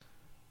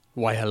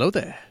Why, hello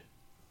there.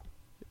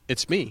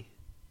 It's me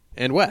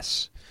and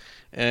Wes.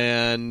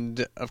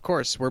 And, of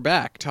course, we're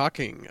back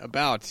talking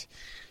about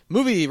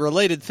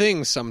movie-related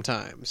things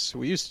sometimes.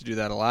 We used to do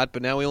that a lot,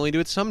 but now we only do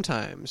it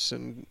sometimes.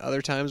 And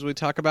other times we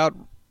talk about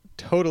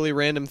totally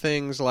random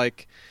things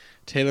like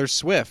Taylor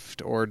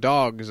Swift or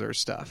dogs or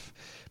stuff.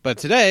 But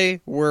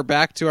today, we're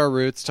back to our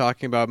roots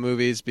talking about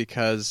movies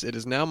because it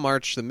is now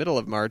March, the middle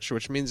of March,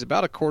 which means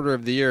about a quarter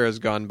of the year has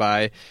gone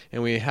by,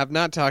 and we have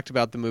not talked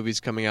about the movies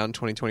coming out in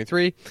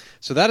 2023.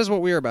 So that is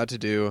what we are about to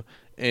do.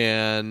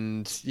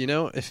 And, you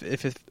know,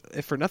 if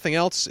for nothing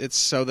else, it's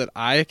so that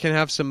I can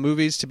have some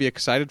movies to be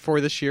excited for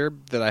this year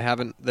that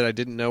I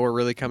didn't know were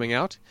really coming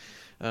out.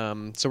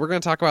 So we're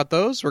going to talk about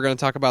those. We're going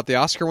to talk about the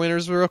Oscar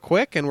winners real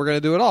quick, and we're going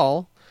to do it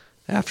all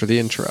after the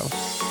intro.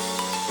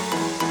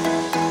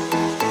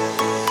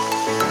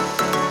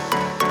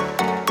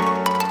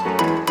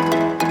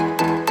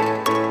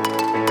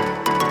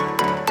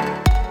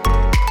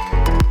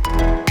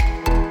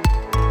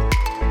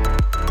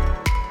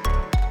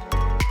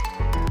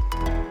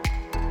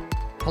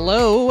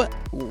 Hello,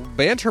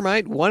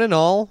 Bantermite, one and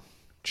all,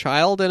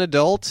 child and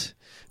adult,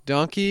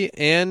 donkey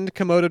and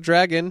Komodo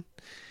dragon.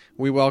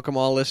 We welcome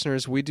all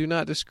listeners. We do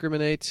not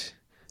discriminate,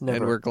 Never.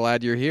 And we're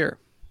glad you're here.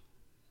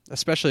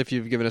 Especially if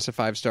you've given us a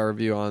 5-star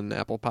review on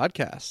Apple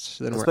Podcasts.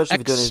 Then Especially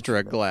we're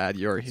extra glad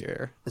you're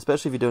here.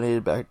 Especially if you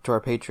donated back to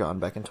our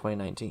Patreon back in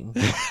 2019.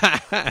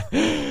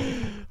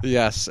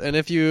 Yes, and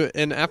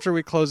after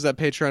we close that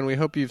Patreon, we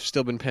hope you've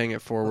still been paying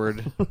it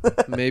forward.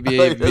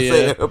 Maybe I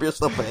hope you're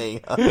still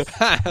paying us.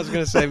 I was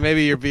going to say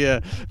maybe you're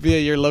via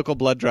your local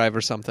blood drive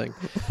or something.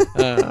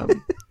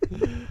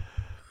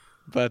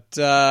 But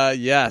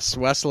yes,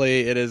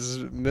 Wesley, it is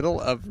middle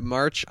of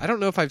March. I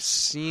don't know if I've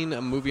seen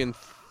a movie in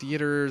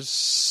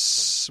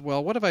theaters.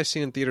 Well, what have I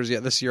seen in theaters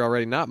yet this year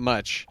already? Not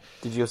much.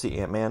 Did you go see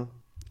Ant-Man?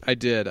 I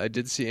did. I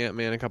did see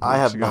Ant-Man a couple I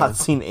weeks have ago. not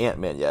seen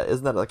Ant-Man yet.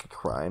 Isn't that like a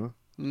crime?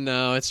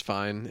 No, it's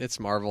fine. It's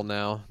Marvel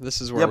now. This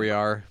is where we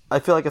are. I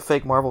feel like a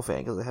fake Marvel fan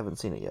because I haven't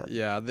seen it yet.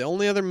 Yeah, the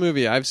only other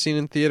movie I've seen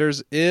in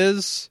theaters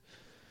is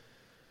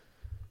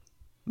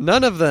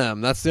none of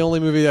them. That's the only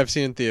movie I've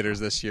seen in theaters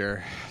this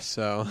year.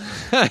 So,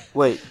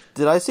 Wait,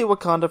 did I see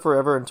Wakanda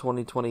Forever in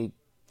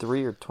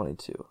 2023 or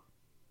 22?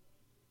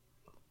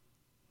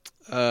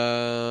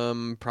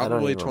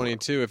 Probably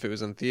 22 if it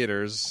was in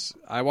theaters.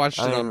 I watched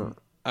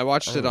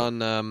it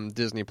on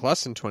Disney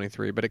Plus in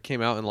 23, but it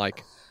came out in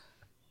like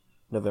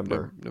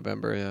November.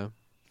 November, yeah.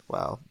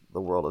 Wow,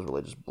 the world is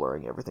really just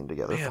blurring everything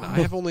together. Man, I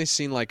have only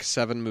seen like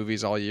 7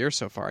 movies all year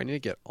so far. I need to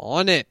get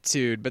on it,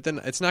 dude. But then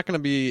it's not going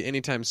to be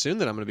anytime soon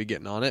that I'm going to be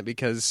getting on it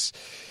because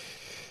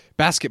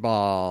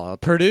basketball,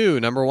 Purdue,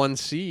 #1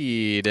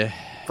 seed.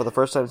 For the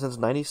first time since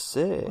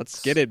 96.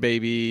 Let's get it,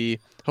 baby.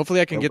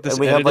 Hopefully I can get this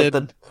and we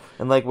edited.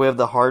 We have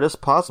the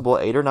hardest possible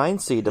 8 or 9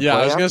 seed to play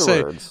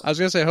afterwards. I was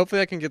gonna say, hopefully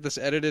I can get this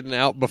edited and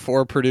out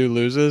before Purdue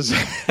loses, so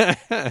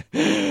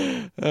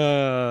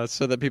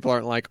that people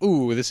aren't like,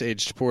 "Ooh, this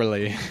aged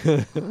poorly."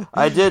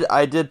 I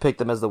did pick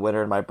them as the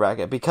winner in my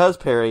bracket because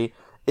Perry,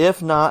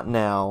 if not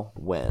now,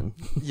 when?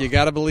 You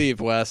gotta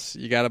believe, Wes.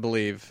 You gotta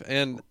believe,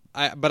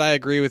 but I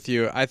agree with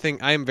you. I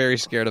think I am very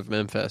scared of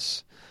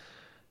Memphis.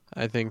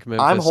 I think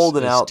Memphis. I'm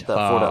holding out tough.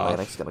 that Florida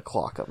Atlantic's going to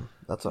clock them.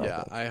 That's what I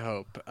think. Yeah, I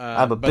hope.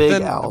 I'm a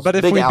big Owls. But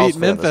if big we Owls beat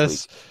fan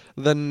Memphis,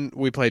 then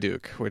we play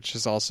Duke, which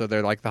is also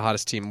they're like the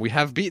hottest team. We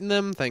have beaten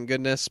them, thank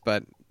goodness.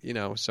 But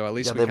so at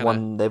least they've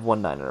won 9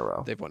 in a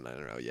row. They've won 9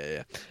 in a row.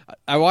 Yeah.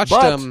 I watched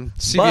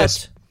CBS.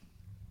 But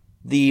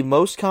the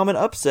most common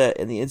upset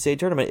in the NCAA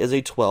tournament is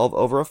a 12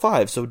 over a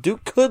 5. So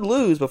Duke could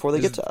lose before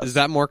they get to us. Is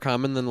that more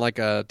common than like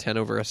a 10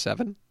 over a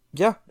 7?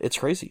 Yeah, it's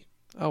crazy.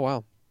 Oh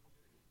wow,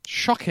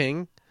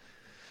 shocking.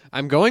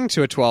 I'm going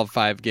to a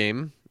 12-5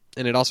 game,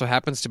 and it also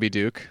happens to be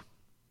Duke.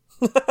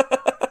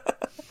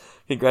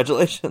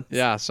 Congratulations.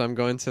 Yeah, so I'm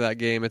going to that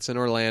game. It's in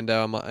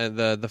Orlando.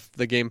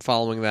 The game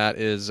following that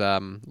is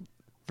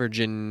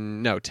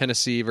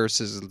Tennessee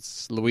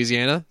versus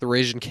Louisiana, the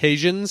Raging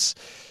Cajuns,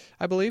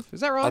 I believe.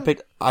 Is that wrong?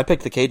 I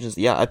picked the Cajuns.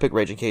 Yeah, I picked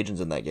Raging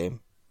Cajuns in that game.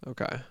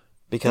 Okay.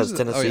 Because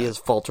Tennessee has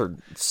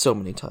faltered so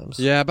many times.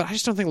 Yeah, but I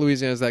just don't think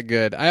Louisiana's that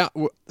good.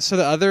 So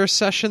the other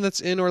session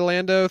that's in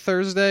Orlando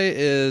Thursday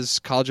is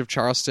College of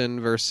Charleston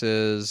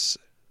versus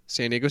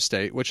San Diego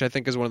State, which I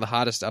think is one of the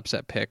hottest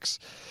upset picks.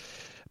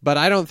 But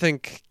I don't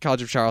think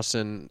College of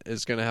Charleston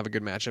is going to have a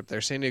good matchup there.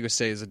 San Diego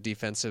State is a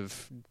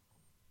defensive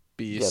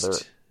beast. Yeah,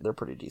 they're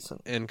pretty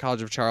decent. And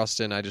College of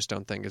Charleston, I just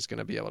don't think is going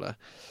to be able to.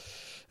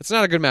 It's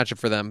not a good matchup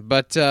for them.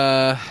 But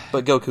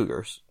go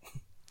Cougars.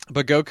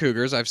 But go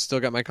Cougars. I've still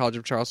got my College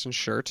of Charleston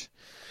shirt.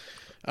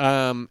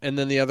 And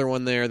then the other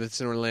one there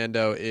that's in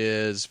Orlando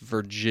is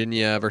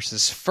Virginia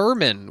versus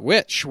Furman,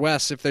 which,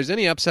 Wes, if there's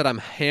any upset I'm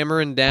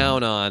hammering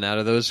down on out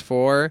of those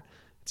 4,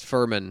 it's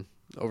Furman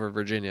over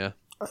Virginia.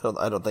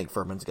 I don't think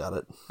Furman's got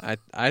it.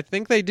 I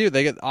think they do.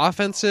 They get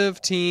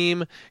offensive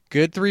team,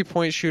 good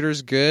 3-point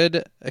shooters,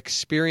 good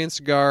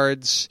experienced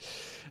guards.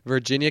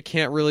 Virginia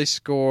can't really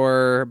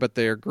score, but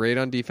they're great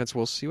on defense.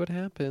 We'll see what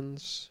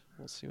happens.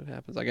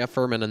 I got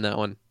Furman in that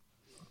one.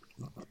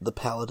 The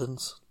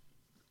Paladins.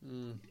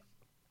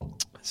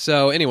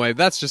 So anyway,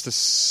 that's just a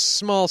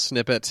small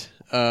snippet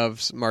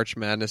of March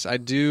Madness. I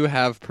do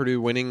have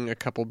Purdue winning a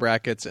couple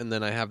brackets, and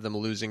then I have them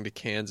losing to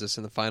Kansas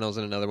in the finals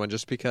in another one,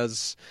 just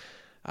because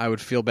I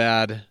would feel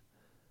bad.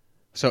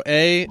 So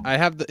I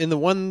have in the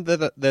one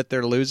that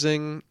they're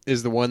losing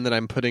is the one that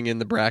I'm putting in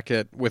the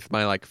bracket with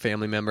my like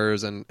family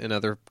members and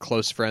other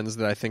close friends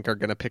that I think are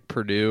going to pick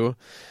Purdue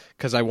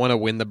because I want to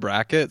win the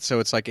bracket. So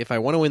it's like if I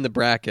want to win the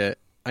bracket,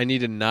 I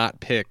need to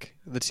not pick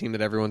the team that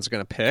everyone's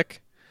going to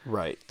pick.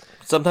 Right.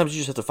 Sometimes you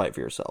just have to fight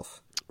for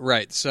yourself.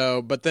 Right.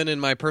 So, but then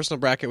in my personal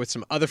bracket with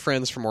some other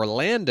friends from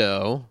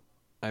Orlando,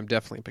 I'm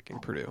definitely picking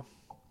Purdue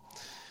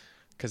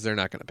because they're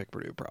not going to pick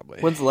Purdue probably.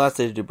 When's the last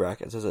day to do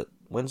brackets? Is it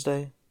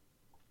Wednesday?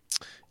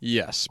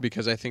 Yes,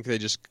 because I think they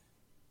just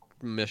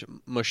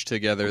mush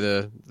together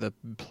the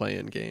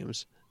play-in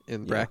games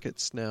in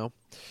brackets now.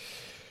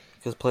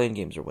 Because play-in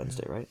games are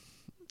Wednesday, right?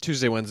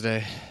 Tuesday,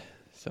 Wednesday.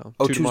 So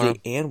Tuesday tomorrow.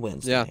 and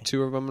Wednesday. Yeah,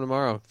 2 of them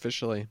tomorrow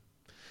officially.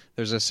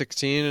 There's a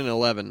 16 and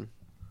 11.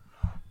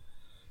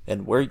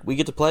 And we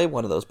get to play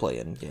one of those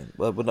play-in games.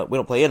 Well, we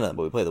don't play in them,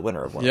 but we play the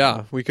winner of one.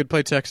 Yeah, we could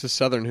play Texas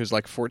Southern, who's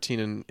like 14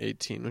 and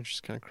 18, which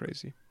is kind of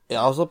crazy.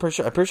 Yeah, I'm pretty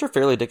sure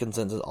Fairleigh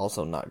Dickinson's is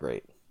also not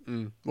great.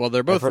 Well,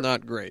 they're both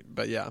not great,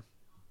 but yeah.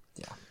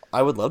 Yeah.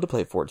 I would love to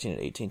play 14 and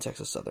 18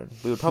 Texas Southern.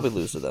 We would probably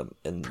lose to them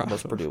in the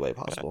most Purdue way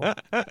possible.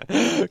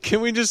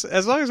 Can we just,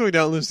 as long as we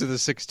don't lose to the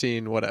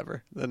 16,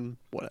 whatever, then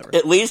whatever.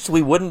 At least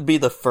we wouldn't be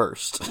the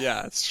first.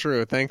 Yeah, it's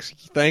true.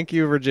 Thank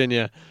you,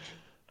 Virginia.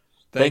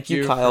 Thank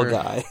you, Kyle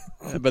Guy.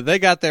 But they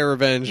got their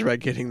revenge by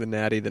getting the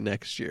Natty the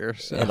next year.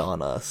 So. And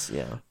on us,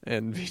 yeah.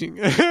 And beating...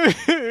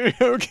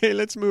 Okay,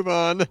 let's move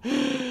on.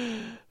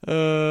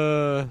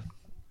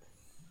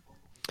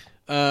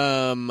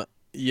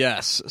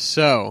 Yes.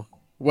 So,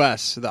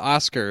 Wes, the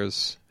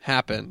Oscars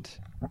happened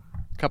a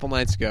couple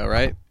nights ago,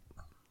 right?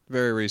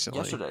 Very recently.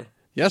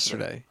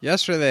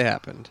 Yesterday they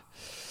happened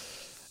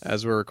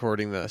as we're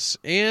recording this.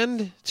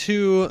 And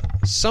to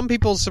some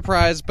people's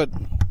surprise, but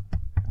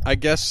I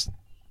guess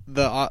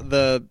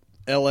the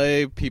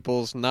LA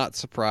people's not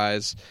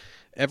surprise,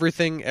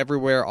 Everything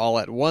Everywhere All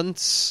at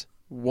Once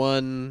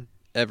won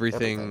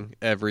Everything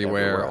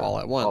Everywhere All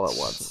at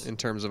Once in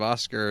terms of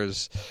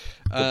Oscars.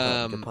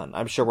 Good pun.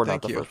 I'm sure we're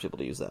not the you. first people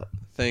to use that.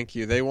 Thank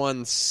you. They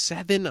won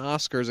 7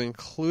 Oscars,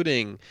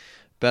 including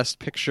Best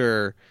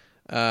Picture,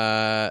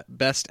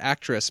 Best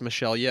Actress,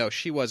 Michelle Yeoh.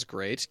 She was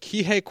great.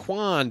 Ki-hye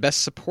Kwan,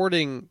 Best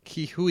Supporting...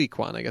 Ki-hui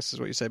Kwan, I guess is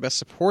what you say. Best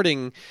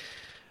Supporting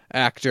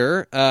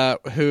Actor,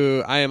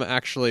 who I am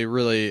actually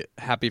really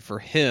happy for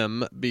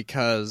him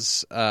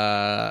because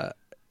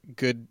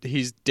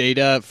he's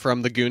Data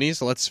from the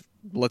Goonies. Let's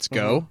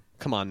go. Mm-hmm.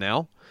 Come on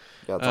now.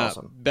 Yeah, that's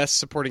awesome. Best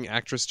Supporting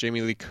Actress,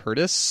 Jamie Lee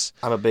Curtis.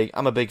 I'm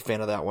a big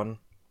fan of that one.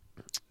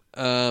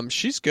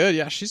 She's good.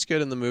 Yeah, she's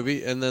good in the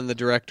movie. And then the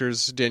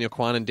directors, Daniel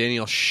Kwan and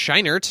Daniel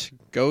Scheinert.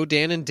 Go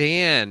Dan and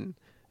Dan.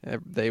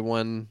 They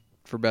won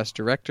for Best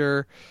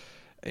Director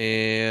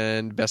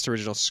and Best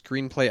Original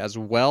Screenplay as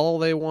well.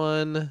 They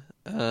won.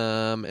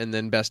 And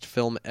then Best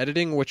Film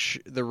Editing, which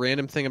the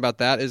random thing about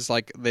that is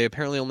like they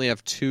apparently only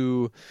have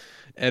 2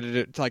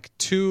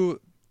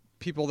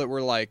 people that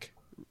were like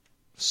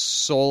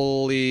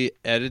solely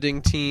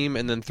editing team,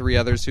 and then 3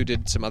 others who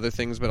did some other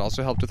things but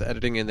also helped with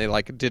editing, and they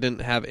like didn't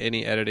have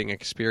any editing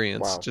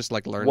experience. Wow. Just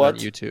like learned on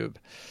YouTube.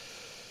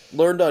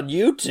 Learned on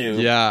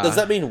YouTube? Yeah. Does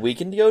that mean we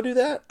can go do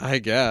that? I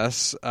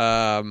guess.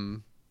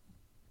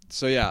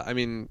 So yeah, I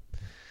mean,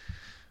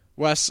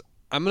 Wes,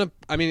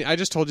 I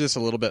just told you this a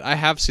little bit. I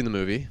have seen the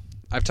movie.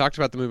 I've talked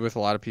about the movie with a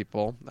lot of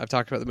people. I've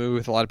talked about the movie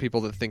with a lot of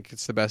people that think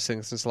it's the best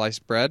thing since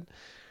sliced bread.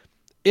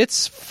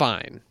 It's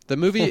fine. The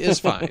movie is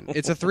fine.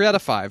 It's a 3 out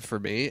of 5 for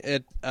me.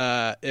 It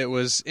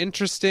was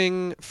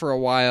interesting for a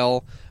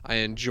while. I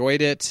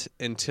enjoyed it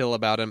until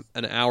about an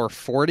hour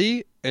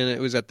 40, and it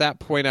was at that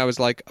point I was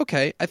like,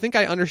 okay, I think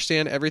I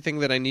understand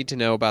everything that I need to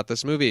know about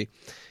this movie,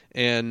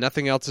 and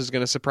nothing else is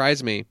going to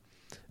surprise me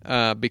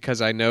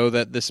because I know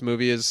that this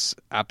movie is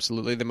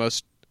absolutely the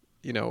most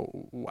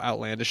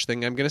outlandish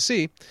thing I'm going to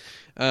see.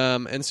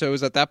 And so it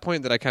was at that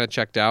point that I kind of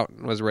checked out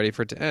and was ready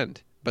for it to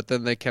end. But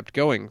then they kept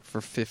going for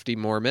 50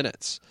 more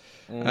minutes.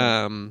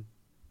 The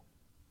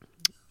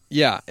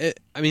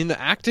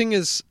acting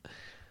is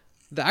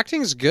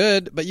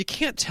good, but you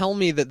can't tell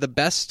me that the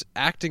best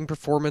acting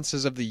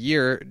performances of the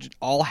year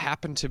all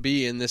happen to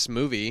be in this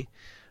movie.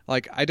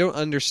 Like, I don't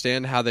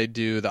understand how they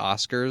do the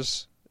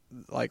Oscars.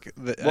 I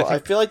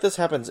feel like this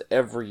happens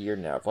every year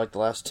now. For like the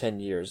last 10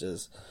 years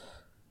is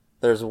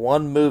there's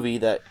one movie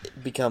that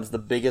becomes the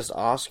biggest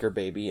Oscar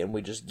baby, and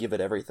we just give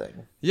it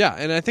everything. Yeah,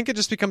 and I think it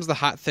just becomes the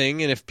hot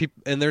thing.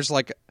 And there's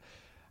like,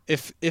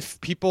 if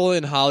people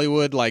in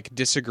Hollywood like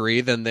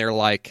disagree, then they're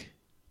like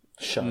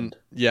shunned.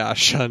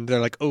 Shunned. They're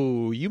like,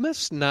 oh, you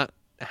must not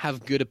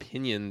have good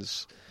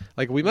opinions.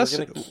 Like we We're must.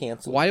 gonna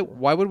cancel why? you.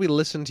 Why would we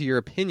listen to your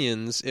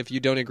opinions if you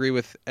don't agree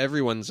with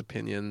everyone's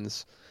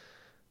opinions?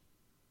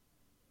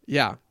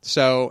 Yeah.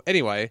 So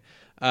anyway.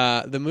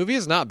 The movie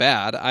is not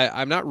bad.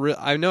 I'm not.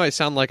 I know I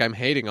sound like I'm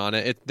hating on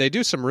it. They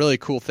do some really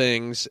cool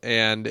things,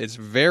 and it's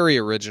very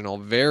original,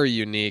 very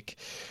unique.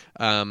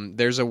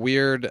 There's a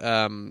weird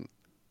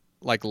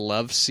like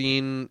love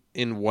scene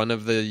in one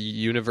of the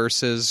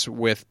universes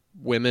with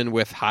women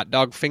with hot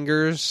dog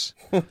fingers,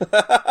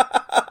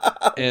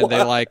 and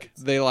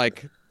they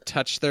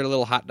touch their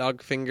little hot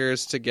dog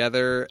fingers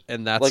together,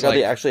 and that's like, are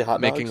they actually hot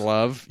making dogs?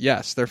 love.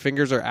 Yes, their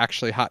fingers are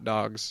actually hot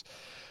dogs.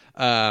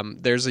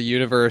 There's a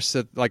universe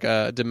that, like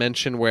a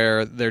dimension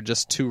where they're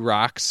just two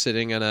rocks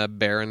sitting on a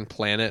barren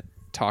planet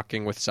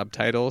talking with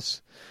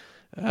subtitles.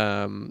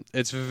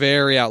 It's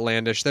very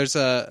outlandish. There's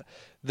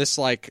this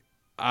like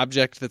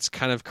object that's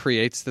kind of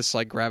creates this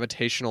like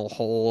gravitational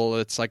hole.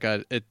 It's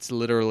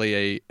literally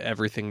a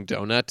everything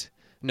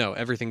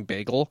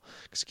bagel.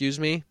 Excuse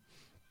me.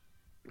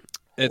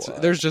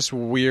 There's just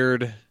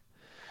weird.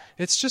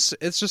 It's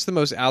just the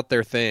most out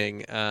there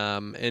thing,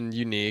 and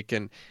unique,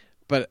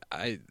 but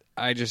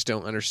I just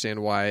don't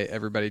understand why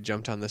everybody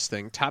jumped on this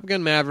thing. Top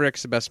Gun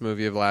Maverick's the best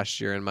movie of last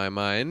year in my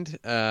mind.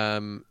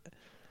 And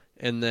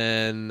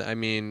then, I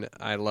mean,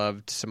 I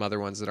loved some other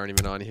ones that aren't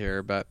even on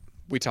here, but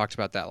we talked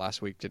about that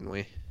last week, didn't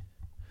we?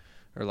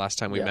 Or last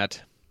time we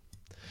met.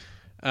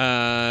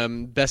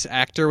 Best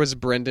actor was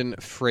Brendan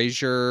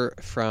Fraser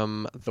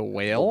from The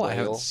Whale. I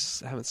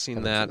haven't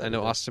seen that. I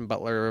know Austin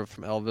Butler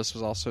from Elvis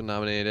was also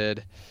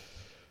nominated.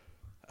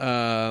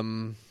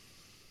 I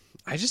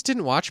just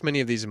didn't watch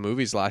many of these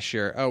movies last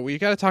year. Oh, we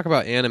got to talk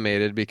about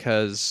animated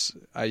because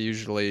I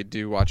usually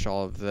do watch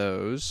all of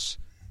those.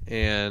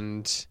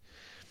 And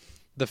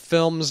the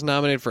films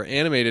nominated for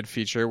animated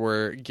feature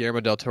were Guillermo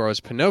del Toro's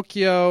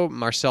Pinocchio,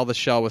 Marcel the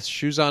Shell with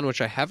Shoes On,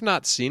 which I have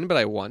not seen, but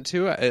I want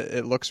to.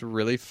 It looks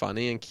really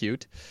funny and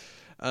cute.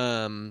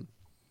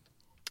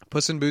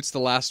 Puss in Boots: The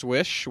Last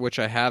Wish, which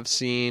I have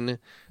seen.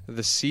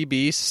 The Sea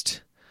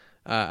Beast.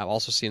 I've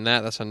also seen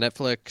that. That's on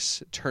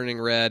Netflix. Turning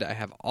Red. I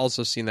have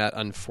also seen that,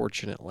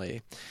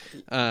 unfortunately.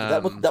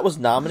 That was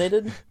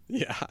nominated?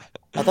 Yeah.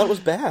 I thought it was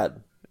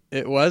bad.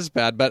 It was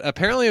bad, but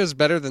apparently it was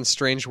better than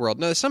Strange World.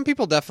 No, some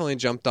people definitely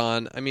jumped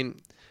on. I mean,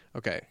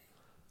 okay.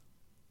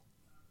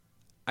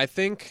 I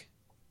think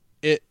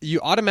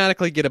you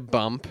automatically get a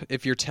bump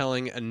if you're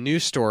telling a new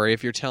story,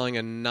 if you're telling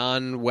a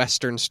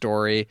non-Western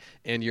story,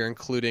 and you're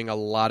including a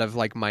lot of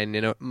like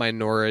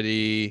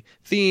minority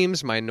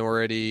themes,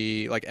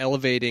 like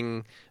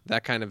elevating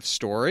that kind of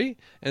story.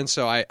 And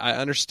so I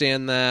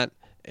understand that.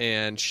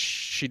 And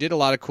she did a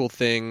lot of cool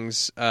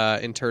things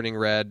in Turning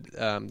Red,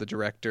 the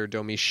director,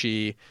 Domi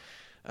Shi.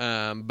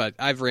 But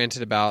I've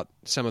ranted about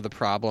some of the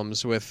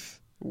problems with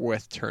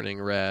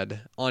Turning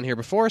Red on here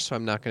before, so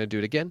I'm not going to do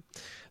it again.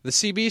 The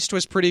Sea Beast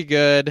was pretty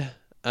good.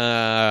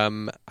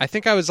 I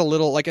think I was a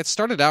little... Like, it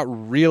started out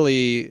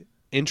really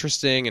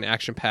interesting and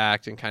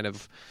action-packed and kind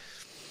of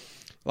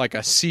like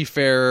a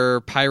seafarer,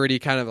 piratey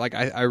kind of... Like,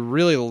 I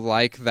really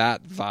like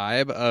that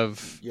vibe of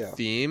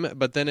theme,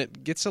 but then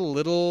it gets a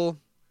little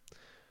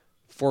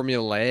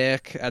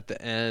formulaic at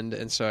the end,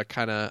 and so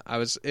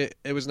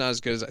it was not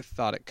as good as I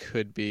thought it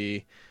could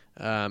be.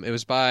 It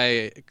was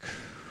by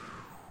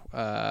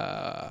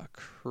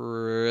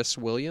Chris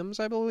Williams,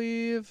 I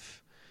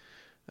believe.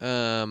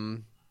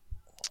 Some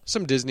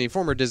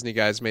former Disney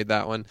guys made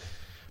that one.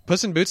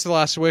 Puss in Boots: The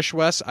Last Wish,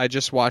 Wes, I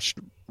just watched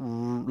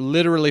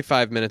literally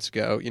 5 minutes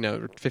ago.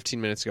 15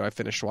 minutes ago I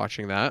finished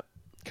watching that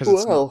because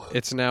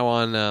it's now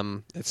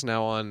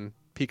on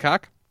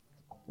Peacock.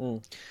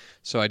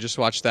 So I just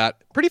watched that.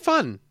 Pretty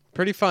fun.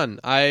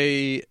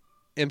 I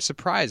am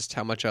surprised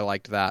how much I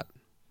liked that,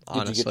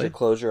 honestly. Did you get your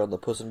closure on the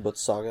Puss in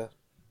Boots saga?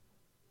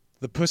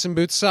 The Puss in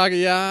Boots saga,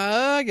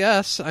 yeah, I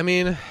guess. I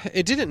mean,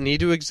 it didn't need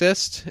to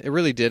exist. It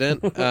really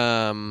didn't.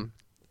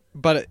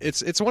 But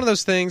it's one of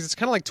those things. It's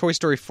kind of like Toy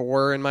Story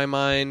 4 in my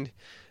mind.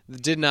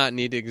 It did not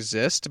need to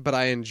exist, but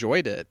I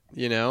enjoyed it,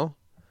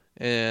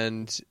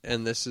 And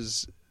this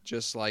is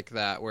just like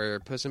that, where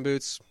Puss in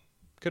Boots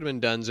could have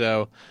been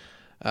donezo.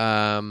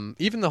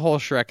 Even the whole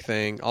Shrek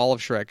thing, all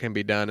of Shrek can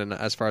be done, and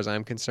as far as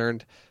I'm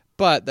concerned.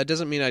 But that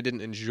doesn't mean I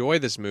didn't enjoy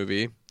this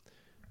movie.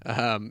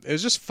 It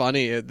was just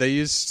funny. They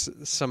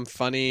used some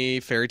funny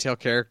fairy tale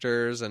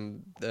characters,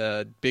 and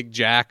Big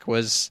Jack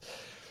was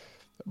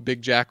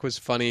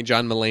funny.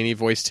 John Mulaney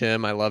voiced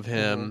him. I love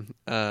him.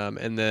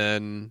 And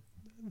then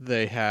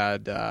they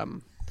had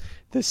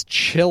this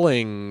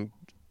chilling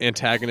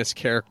antagonist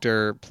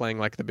character playing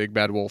like the big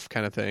bad wolf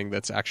kind of thing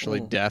that's actually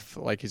death.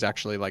 Like he's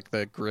actually like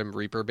the Grim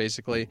Reaper,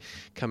 basically,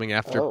 coming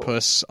after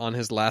Puss on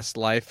his last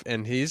life.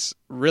 And he's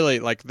really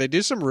like, they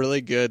do some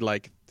really good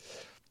like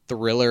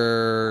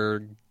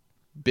thriller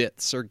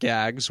bits or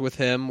gags with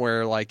him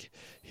where like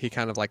he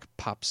kind of like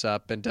pops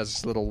up and does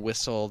this little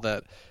whistle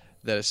that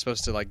is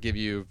supposed to like give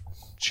you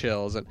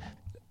chills, and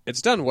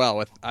it's done well.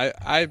 With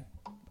I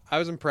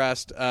was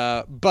impressed,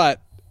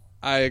 but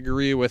I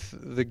agree with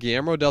the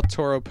Guillermo del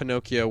Toro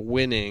Pinocchio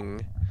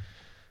winning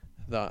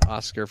the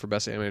Oscar for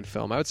Best Animated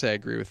Film. I would say I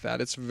agree with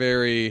that. It's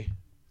very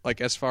like,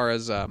 as far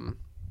as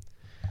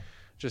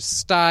just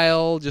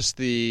style, just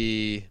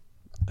the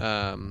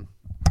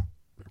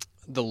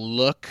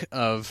look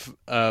of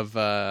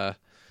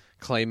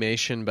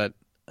claymation, but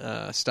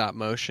stop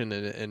motion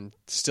and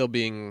still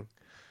being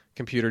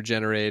computer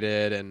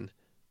generated, and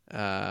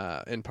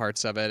in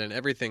parts of it, and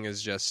everything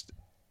is just,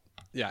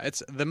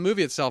 it's the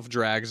movie itself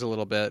drags a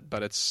little bit,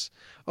 but it's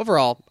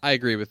overall, I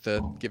agree with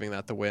giving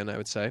that the win, I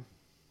would say.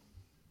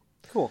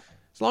 Cool.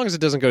 As long as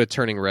it doesn't go to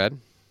Turning Red.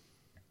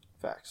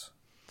 Facts.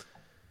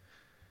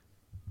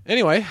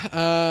 Anyway,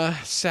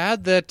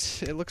 sad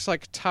that it looks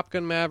like Top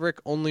Gun Maverick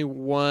only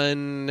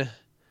won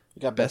you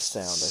got best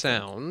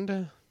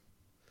sound.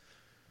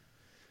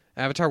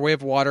 Avatar Way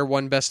of Water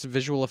won best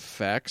visual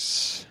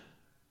effects.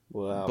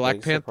 Wow,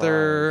 Black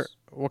Panther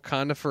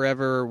Wakanda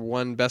Forever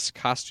won best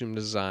costume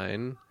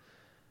design.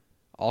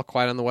 All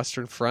Quiet on the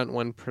Western Front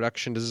won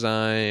production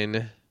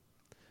design.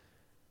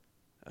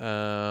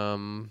 I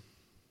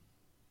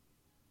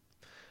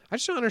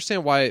just don't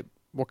understand why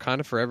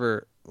Wakanda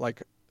Forever,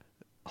 like,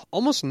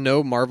 almost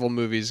no Marvel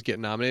movies get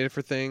nominated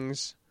for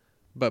things,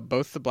 but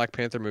both the Black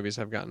Panther movies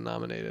have gotten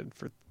nominated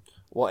for.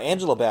 Well,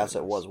 Angela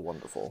Bassett was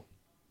wonderful.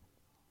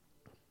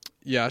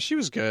 Yeah, she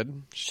was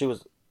good.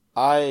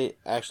 I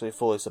actually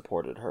fully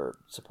supported her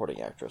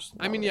supporting actress.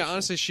 I mean, yeah,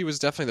 honestly, she was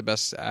definitely the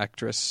best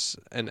actress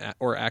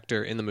or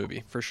actor in the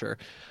movie, for sure.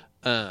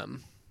 Yeah,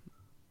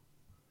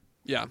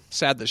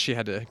 sad that she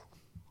had to.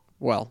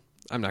 Well,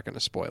 I'm not going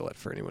to spoil it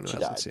for anyone who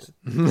hasn't seen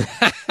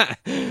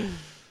it.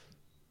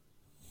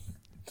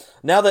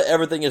 Now that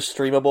everything is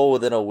streamable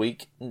within a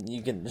week,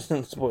 you can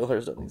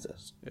spoilers don't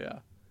exist. Yeah.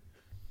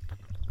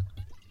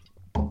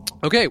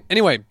 Okay.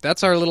 Anyway,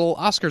 that's our little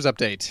Oscars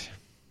update.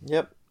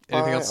 Yep.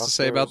 Anything else to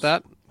say about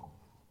that?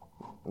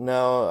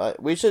 No.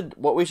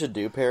 What we should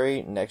do,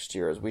 Perry, next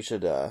year is we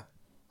should. I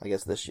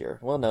guess this year.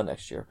 Well, no,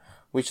 next year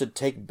we should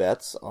take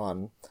bets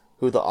on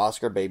who the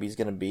Oscar baby's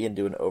going to be and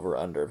do an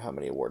over/under of how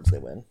many awards they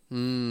win.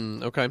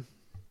 Okay.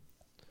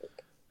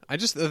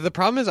 The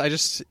problem is I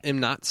just am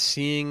not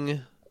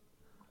seeing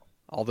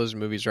all those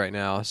movies right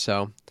now,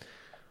 so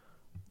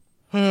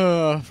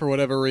for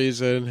whatever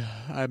reason,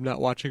 I'm not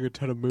watching a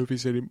ton of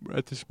movies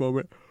at this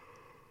moment.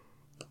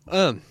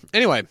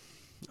 Anyway,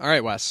 all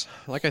right, Wes.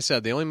 Like I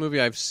said, the only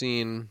movie I've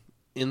seen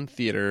in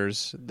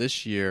theaters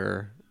this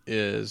year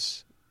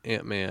is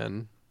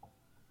Ant-Man.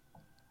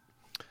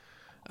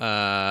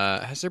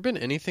 Has there been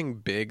anything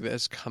big that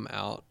has come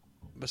out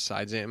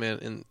besides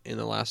Ant-Man in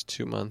the last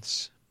 2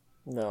 months?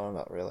 No,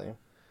 not really.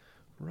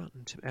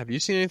 Have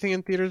you seen anything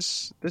in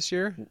theaters this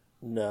year?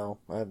 No,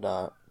 I have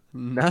not.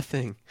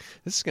 Nothing.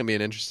 This is going to be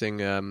an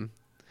interesting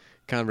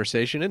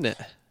conversation, isn't it?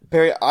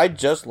 Perry, I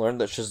just learned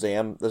that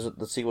Shazam, the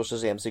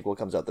Shazam sequel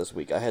comes out this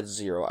week. I had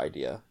zero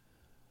idea.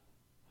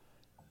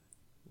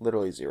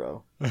 Literally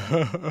zero.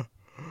 I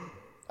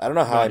don't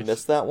know how I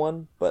missed that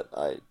one, but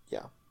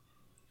yeah.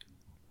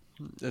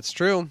 It's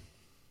true.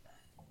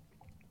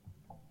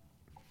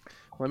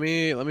 Let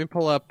me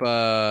pull up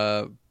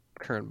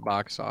current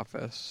box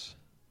office.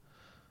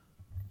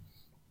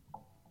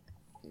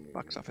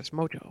 Box Office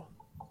Mojo.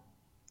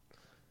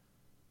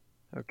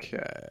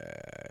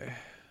 Okay.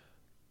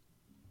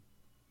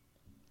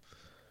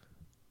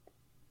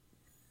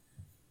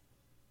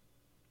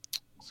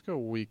 Let's go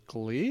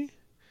weekly.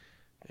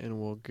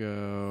 And we'll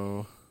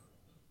go...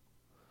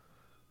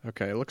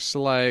 Okay, looks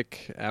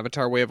like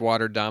Avatar Way of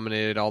Water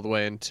dominated all the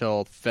way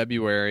until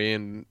February,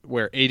 and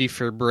where 80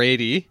 for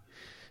Brady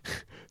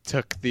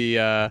took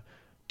the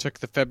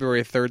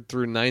February 3rd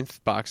through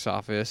 9th box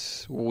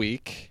office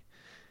week.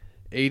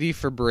 80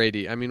 for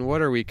Brady. I mean,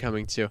 what are we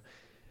coming to?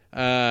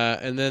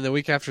 And then the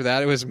week after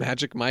that, it was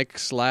Magic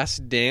Mike's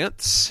Last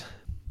Dance.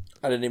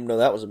 I didn't even know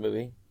that was a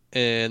movie.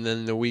 And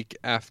then the week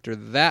after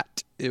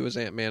that, it was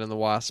Ant-Man and the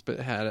Wasp. It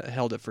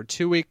held it for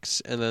 2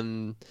 weeks, and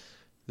then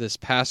this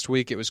past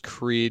week, it was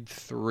Creed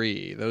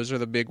 3. Those are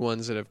the big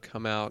ones that have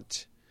come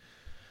out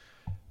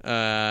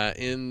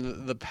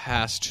in the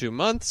past 2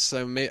 months.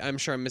 I'm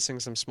sure I'm missing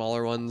some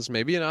smaller ones.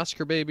 Maybe an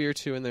Oscar baby or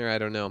two in there. I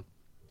don't know.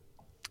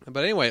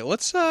 But anyway,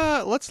 let's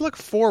look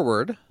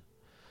forward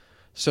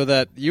so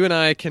that you and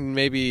I can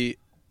maybe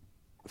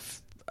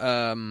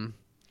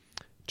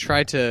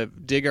try to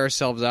dig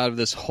ourselves out of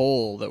this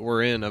hole that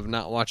we're in of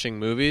not watching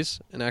movies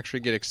and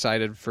actually get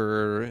excited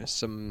for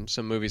some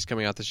movies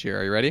coming out this year.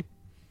 Are you ready?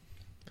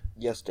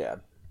 Yes, Dad.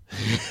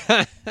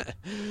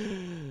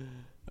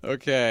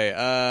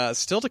 Okay.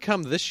 Still to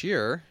come this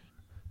year,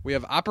 we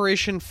have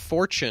Operation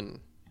Fortune,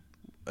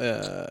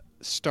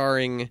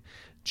 starring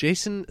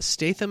Jason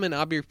Statham and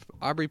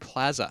Aubrey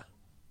Plaza.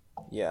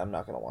 Yeah, I'm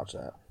not going to watch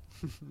that.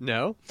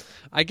 No?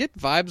 I get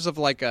vibes of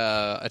like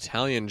a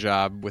Italian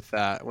Job with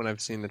that when I've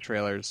seen the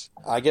trailers.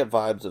 I get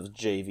vibes of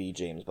JV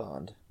James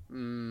Bond.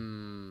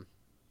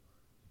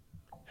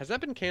 Has that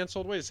been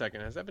canceled? Wait a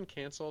second. Has that been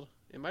canceled?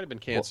 It might have been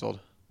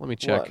canceled. Let me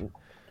check. What?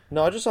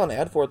 No, I just saw an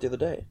ad for it the other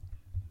day.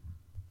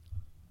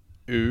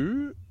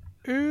 Ooh.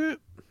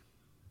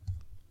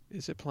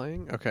 Is it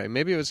playing? Okay,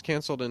 maybe it was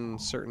canceled in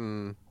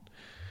certain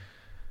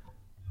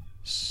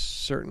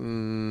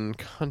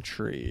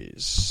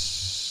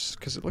countries,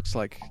 because it looks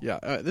like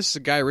this is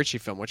a Guy Ritchie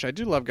film, which I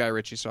do love Guy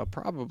Ritchie, so I'll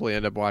probably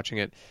end up watching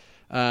it.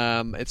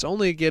 It's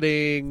only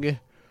getting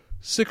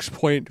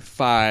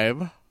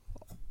 6.5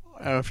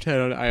 out of 10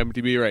 on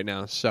IMDb right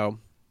now, so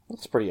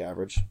that's pretty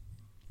average.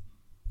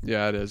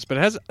 Yeah, it is.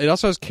 But it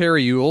also has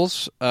Carrie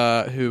Ewells,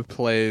 who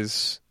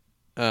plays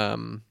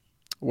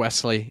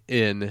Wesley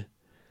in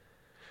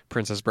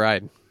Princess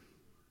Bride.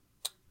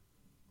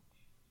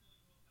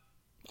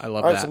 I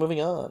love All right, that. so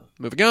moving on.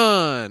 Moving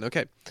on.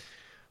 Okay.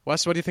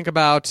 Wes, what do you think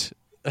about...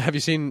 Have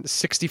you seen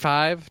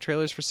 65?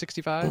 Trailers for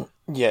 65?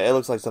 Yeah, it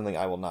looks like something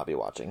I will not be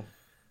watching.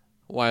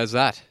 Why is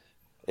that?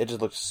 It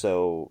just looks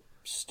so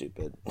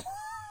stupid.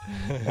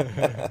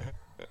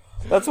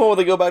 That's the one where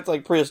they go back to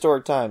like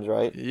prehistoric times,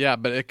 right? Yeah,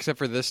 but except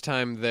for this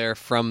time they're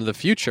from the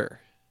future.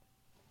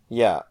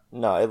 Yeah,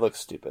 no, it looks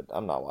stupid.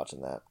 I'm not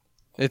watching that.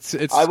 It's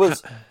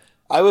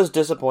I was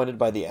disappointed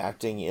by the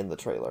acting in the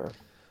trailer.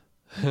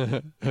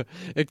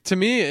 To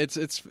me,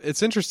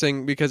 it's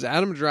interesting because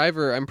Adam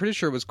Driver, I'm pretty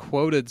sure, was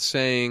quoted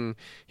saying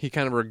he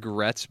kind of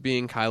regrets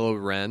being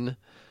Kylo Ren.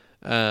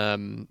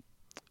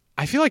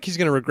 I feel like he's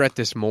going to regret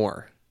this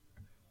more.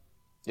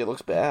 It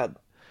looks bad.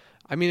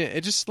 I mean,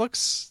 it just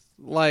looks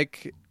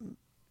like...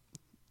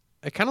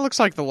 It kind of looks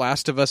like The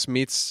Last of Us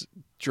meets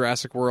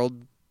Jurassic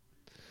World.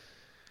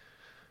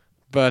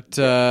 But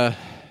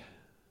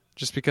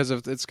just because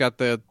it's got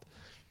the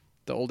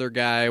older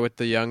guy with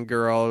the young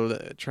girl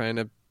trying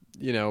to,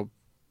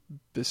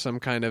 some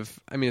kind of...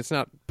 I mean, it's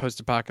not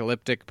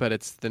post-apocalyptic, but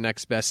it's the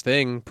next best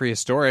thing,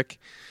 prehistoric.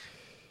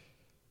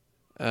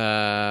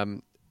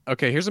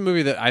 Okay, here's a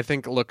movie that I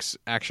think looks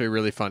actually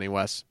really funny,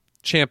 Wes.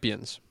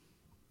 Champions.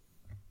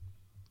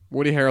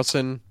 Woody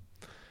Harrelson.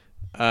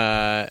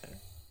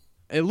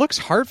 It looks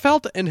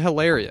heartfelt and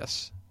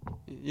hilarious.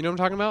 You know what I'm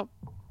talking about?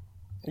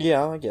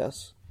 Yeah, I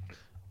guess.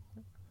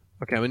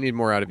 Okay, I'm gonna need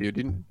more out of you.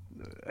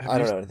 I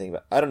don't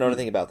know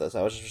anything about this.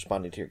 I was just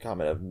responding to your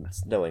comment of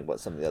knowing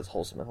what something that's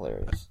wholesome and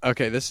hilarious.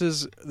 Okay, this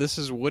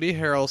is Woody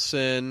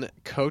Harrelson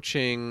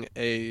coaching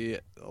a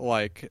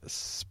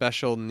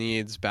special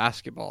needs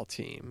basketball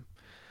team.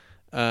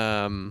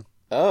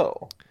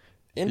 Oh,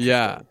 interesting.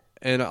 Yeah,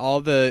 and all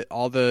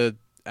the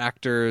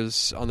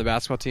actors on the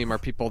basketball team are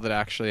people that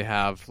actually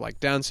have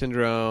Down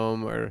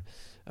syndrome or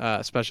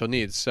special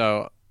needs.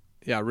 So,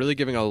 yeah, really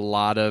giving a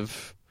lot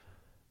of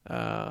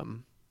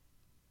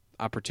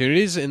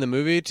opportunities in the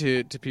movie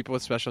to people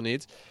with special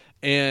needs.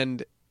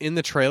 And in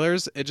the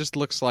trailers, it just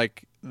looks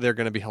like they're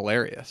going to be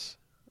hilarious.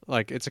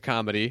 It's a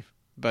comedy,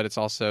 but it's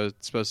also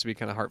supposed to be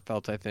kind of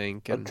heartfelt, I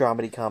think. A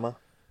dramedy comma?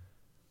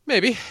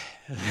 Maybe.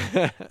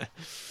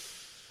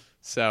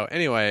 So,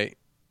 anyway,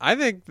 I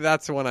think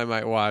that's one I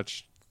might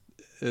watch.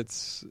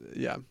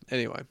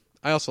 Anyway,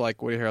 I also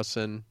like Woody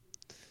Harrelson.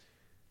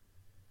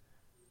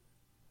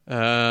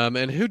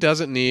 And who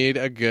doesn't need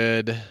a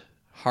good,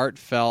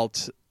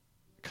 heartfelt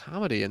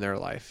comedy in their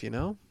life,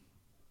 The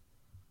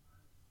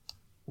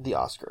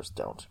Oscars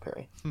don't,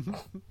 Perry.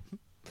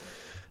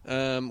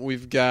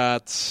 We've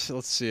got,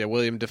 let's see, a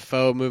William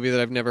Dafoe movie that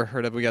I've never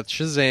heard of. We got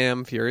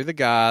Shazam, Fury of the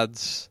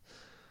Gods,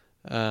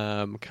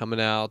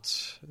 coming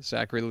out.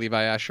 Zachary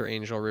Levi, Asher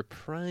Angel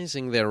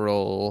reprising their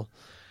role.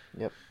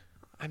 Yep.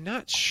 I'm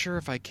not sure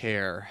if I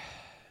care.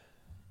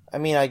 I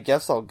mean, I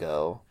guess I'll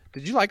go.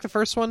 Did you like the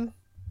first one?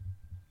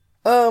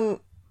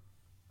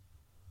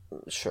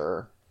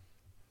 Sure.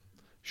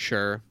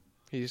 Sure,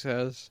 he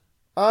says.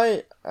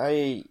 I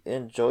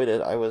enjoyed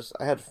it.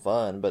 I had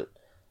fun, but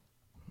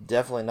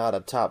definitely not a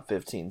top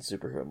 15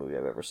 superhero movie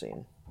I've ever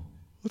seen.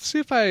 Let's see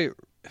if I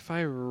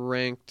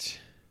ranked.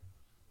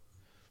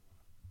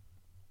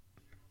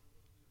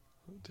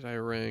 Did I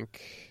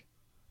rank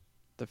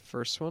the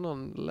first one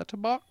on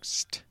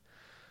Letterboxd?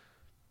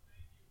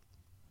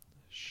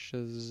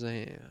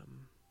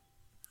 Shazam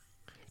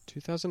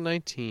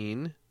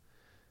 2019.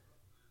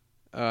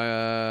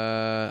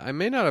 I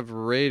may not have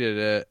rated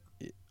it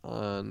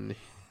on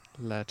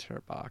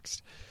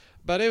Letterboxd,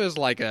 but it was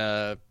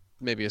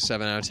maybe a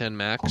 7 out of 10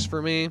 max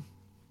for me.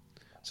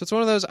 So it's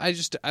one of those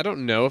I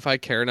don't know if I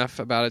care enough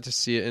about it to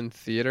see it in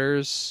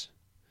theaters.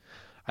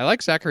 I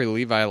like Zachary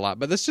Levi a lot,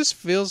 but this just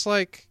feels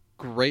like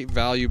great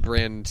value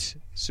brand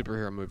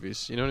superhero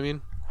movies. You know what I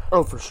mean?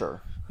 Oh, for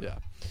sure. Yeah.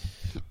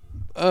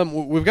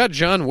 We've got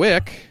John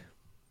Wick.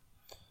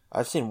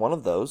 I've seen one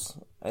of those,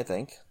 I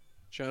think.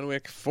 John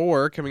Wick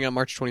 4 coming out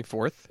March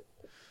 24th.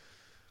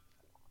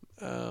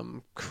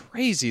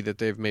 Crazy that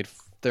they've made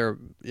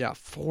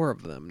 4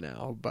 of them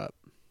now, but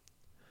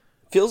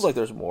feels like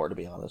there's more, to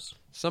be honest.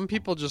 Some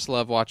people just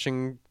love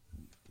watching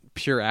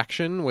pure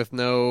action with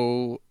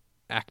no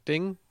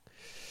acting,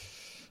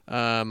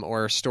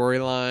 or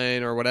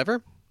storyline or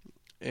whatever.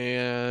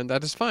 And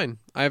that is fine.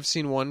 I've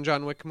seen one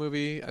John Wick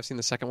movie. I've seen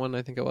the second one,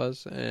 I think it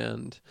was,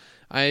 and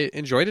I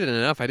enjoyed it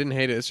enough. I didn't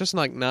hate it. It's just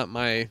not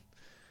my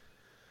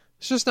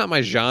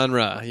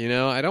genre,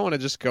 I don't want to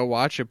just go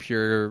watch a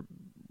pure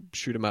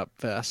shoot 'em up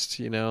fest,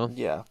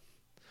 Yeah.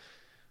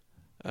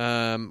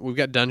 We've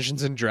got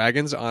Dungeons and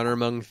Dragons: Honor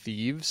Among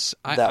Thieves.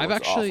 That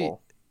was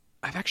awful.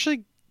 I'm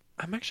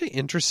actually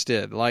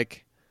interested,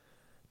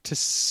 to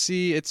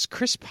see. It's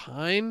Chris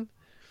Pine.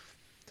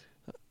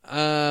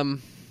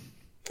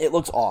 It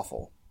looks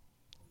awful.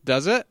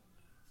 Does it?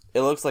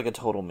 It looks like a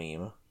total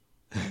meme.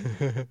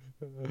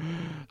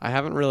 I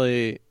haven't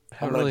really.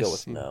 I'm gonna go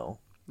with no.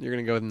 You're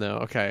going to go with no.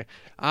 Okay.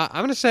 I'm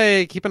going to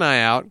say keep an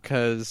eye out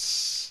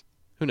because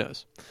who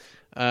knows?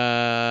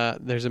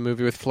 There's a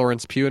movie with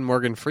Florence Pugh and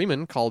Morgan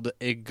Freeman called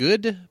A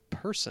Good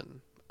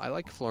Person. I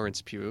like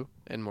Florence Pugh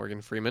and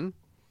Morgan Freeman.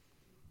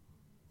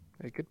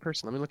 A Good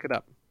Person. Let me look it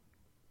up.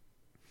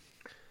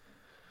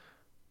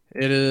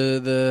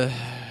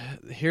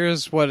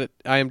 Here's what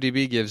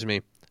IMDb gives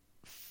me.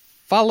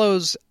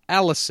 Follows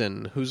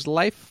Allison, whose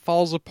life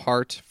falls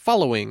apart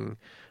following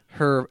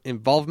her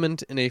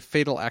involvement in a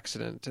fatal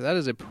accident. That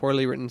is a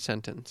poorly written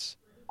sentence.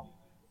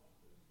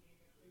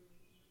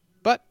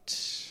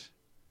 But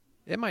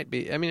it might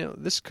be. I mean,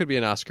 this could be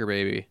an Oscar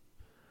baby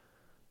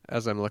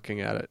as I'm looking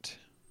at it.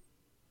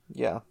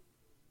 Yeah.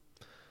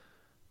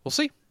 We'll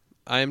see.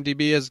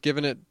 IMDb has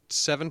given it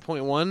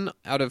 7.1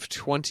 out of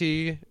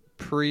 20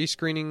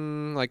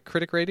 pre-screening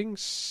critic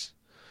ratings.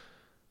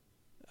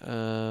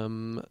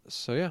 So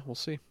yeah, we'll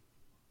see.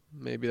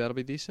 Maybe that'll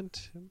be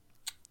decent.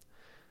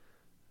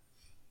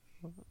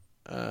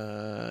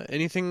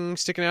 Anything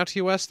sticking out to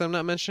you, Wes, that I'm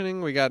not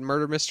mentioning? We got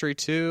Murder Mystery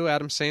 2,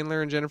 Adam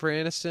Sandler and Jennifer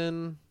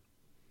Aniston.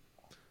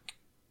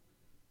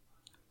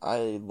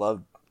 I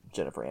love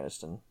Jennifer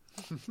Aniston.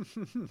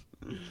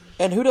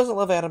 And who doesn't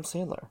love Adam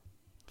Sandler?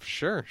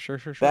 Sure.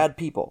 Bad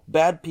people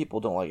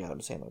don't like Adam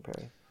Sandler,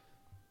 Perry.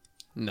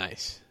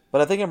 Nice.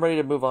 But I think I'm ready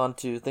to move on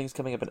to things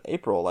coming up in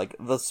April, like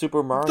the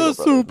Super Mario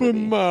Bros.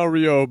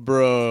 Mario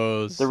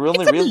Bros. The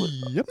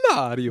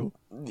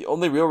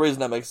only real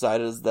reason I'm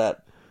excited is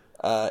that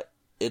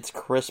it's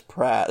Chris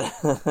Pratt.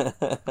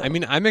 I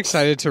mean, I'm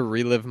excited to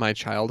relive my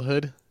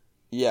childhood.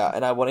 Yeah,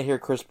 and I want to hear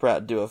Chris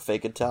Pratt do a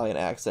fake Italian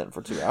accent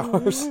for 2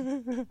 hours.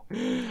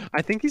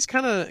 I think he's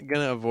kind of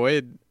going to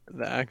avoid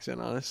the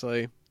accent,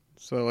 honestly.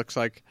 So it looks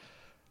like.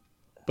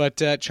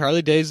 But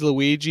Charlie Day's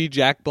Luigi,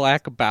 Jack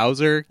Black,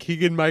 Bowser,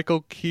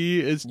 Keegan-Michael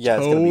Key is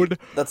Toad.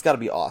 That's got to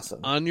be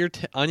awesome. Anya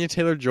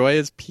Taylor-Joy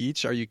is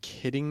Peach. Are you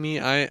kidding me?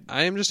 I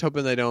am just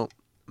hoping they don't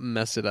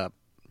mess it up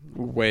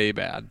way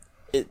bad.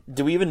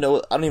 Do we even know?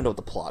 I don't even know what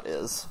the plot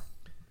is.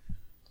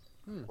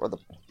 Or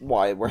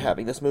why we're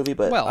having this movie,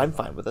 but I'm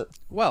fine with it.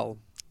 Well,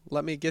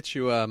 let me get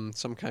you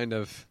some kind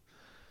of...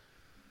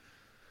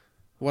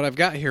 What I've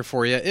got here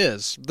for you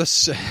is...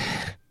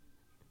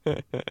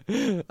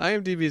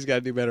 IMDb's got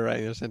to do better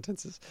writing their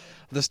sentences.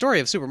 The story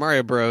of Super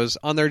Mario Bros.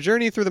 On their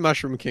journey through the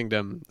Mushroom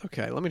Kingdom.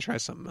 Okay, let me try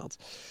something else.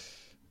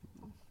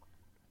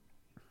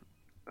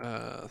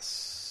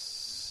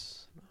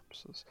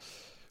 Synopsis.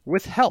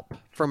 With help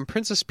from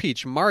Princess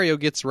Peach, Mario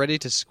gets ready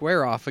to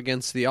square off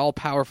against the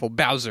all-powerful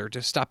Bowser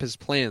to stop his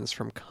plans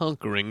from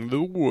conquering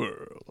the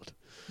world.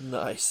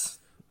 Nice.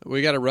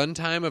 We got a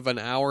runtime of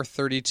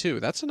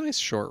 1:32. That's a nice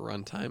short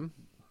runtime.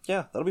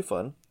 Yeah, that'll be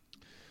fun.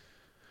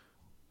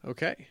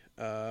 Okay.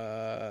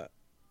 How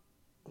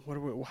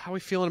are we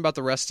feeling about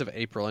the rest of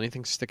April?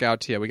 Anything stick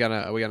out to you? We got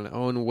an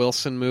Owen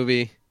Wilson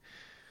movie.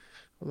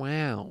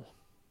 Wow.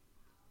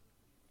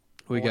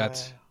 We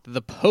got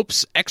The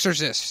Pope's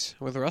Exorcist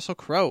with Russell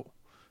Crowe.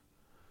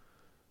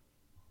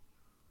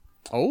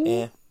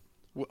 Oh.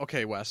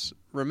 Okay, Wes.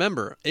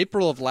 Remember,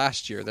 April of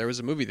last year, there was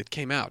a movie that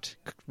came out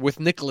with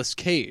Nicolas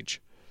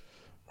Cage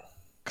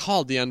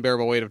called The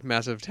Unbearable Weight of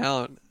Massive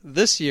Talent.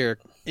 This year,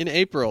 in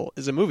April,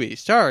 is a movie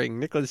starring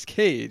Nicolas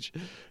Cage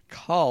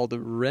called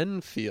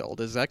Renfield.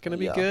 Is that going to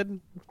be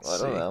good? I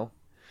don't know.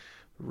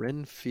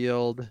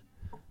 Renfield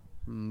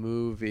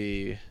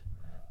movie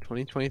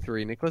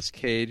 2023. Nicolas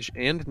Cage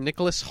and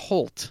Nicholas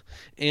Hoult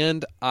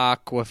and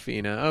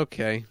Aquafina.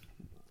 Okay.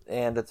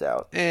 And it's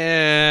out.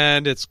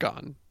 And it's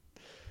gone.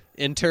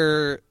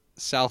 Enter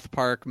South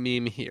Park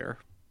meme here.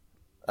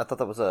 I thought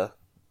that was a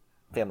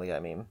Family Guy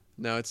meme.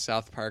 No, it's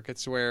South Park.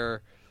 It's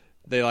where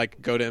they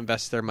go to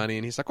invest their money,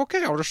 and he's like,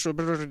 "Okay, I'll just put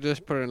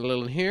a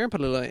little in here,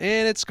 put a little,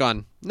 and it's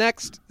gone.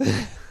 Next."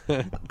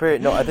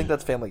 No, I think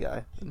that's Family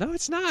Guy. No,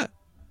 it's not.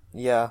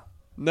 Yeah.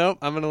 Nope.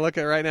 I'm gonna look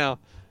at it right now,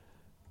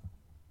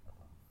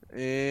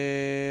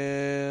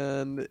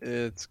 and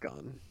it's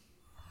gone.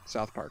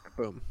 South Park.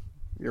 Boom.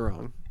 You're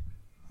wrong.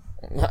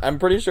 I'm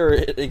pretty sure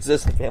it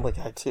exists in Family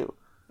Guy too.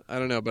 I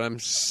don't know, but I'm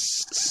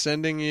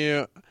sending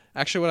you.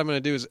 Actually, what I'm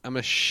gonna do is I'm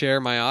gonna share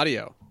my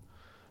audio.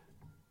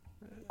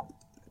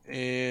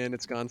 And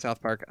it's gone,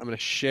 South Park. I'm going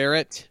to share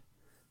it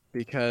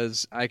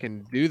because I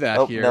can do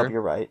that here. No,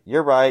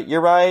 you're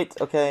right.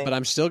 Okay. But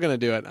I'm still going to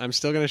do it. I'm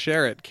still going to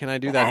share it. Can I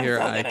do that here?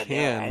 I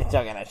can. I'm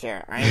still going to share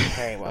it. I'm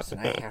Perry Wilson.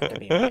 I have to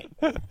be right.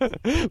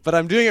 But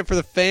I'm doing it for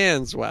the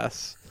fans,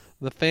 Wes.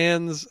 The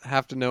fans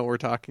have to know what we're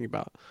talking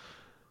about.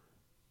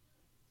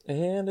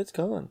 And it's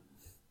gone.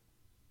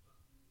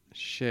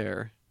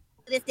 Share.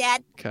 This,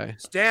 Dad. Okay.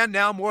 Stan,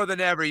 now more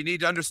than ever, you need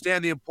to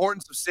understand the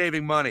importance of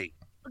saving money.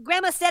 But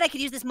Grandma said I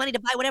could use this money to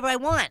buy whatever I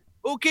want.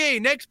 Okay,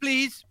 next,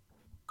 please.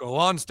 Go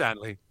on,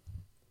 Stanley.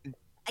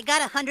 I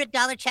got a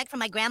 $100 check from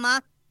my grandma,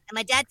 and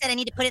my dad said I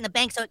need to put it in the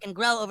bank so it can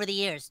grow over the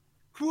years.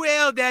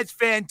 Well, that's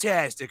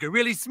fantastic. A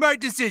really smart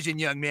decision,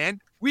 young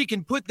man. We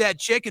can put that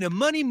check in a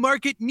money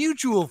market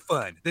mutual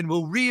fund. Then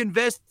we'll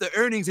reinvest the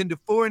earnings into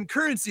foreign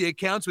currency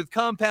accounts with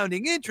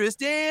compounding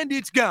interest, and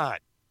it's gone.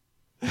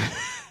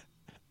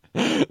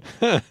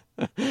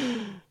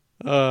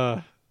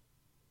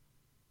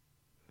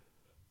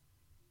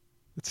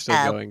 It's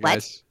still going, what?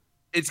 guys.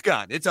 It's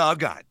gone. It's all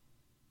gone.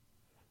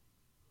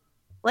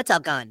 What's all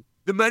gone?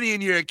 The money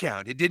in your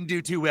account. It didn't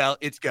do too well.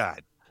 It's gone.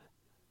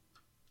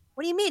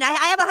 What do you mean? I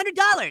have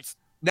 $100.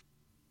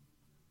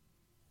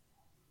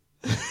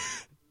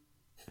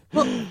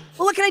 Well,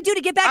 what can I do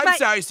to get back I'm my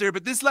sorry, sir,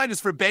 but this line is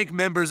for bank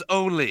members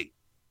only.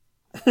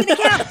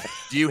 account?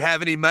 Do you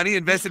have any money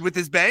invested with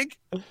this bank?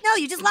 No,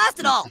 you just lost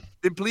it all.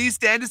 Then please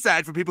stand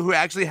aside for people who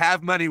actually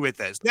have money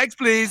with us. Next,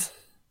 please.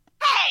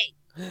 Hey!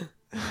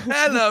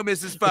 Hello,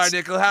 Mrs.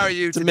 Farnickel. How are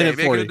you it's a today? minute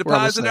Making 40. a We're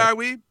almost deposit, there. are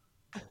we?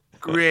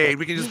 Great.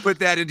 We can just put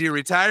that into your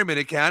retirement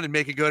account and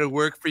make it go to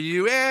work for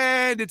you,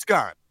 and it's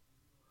gone.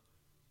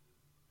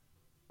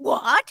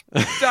 What?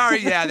 Sorry,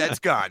 yeah, that's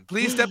gone.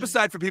 Please step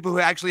aside for people who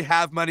actually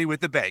have money with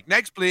the bank.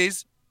 Next,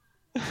 please.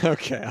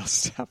 Okay, I'll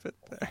stop it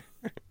there.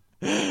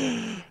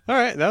 All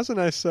right, that was a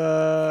nice,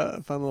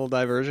 fun little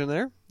diversion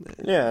there.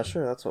 Yeah,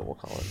 sure, that's what we'll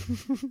call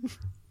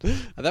it.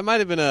 That might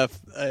have been a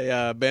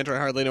Banter I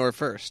Hardly Know Her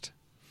first.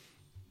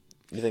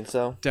 You think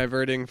so?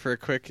 Diverting for a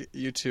quick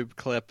YouTube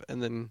clip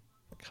and then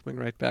coming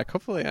right back.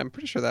 Hopefully, I'm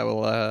pretty sure that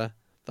will the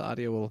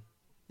audio will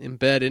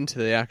embed into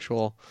the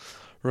actual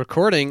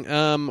recording.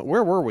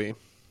 Where were we?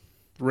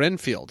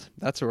 Renfield.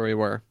 That's where we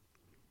were.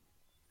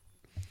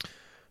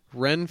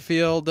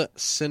 Renfield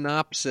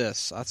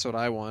synopsis. That's what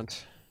I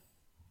want.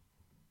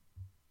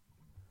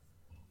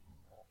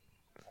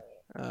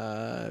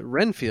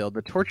 Renfield,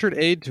 the tortured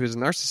aide to his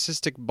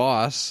narcissistic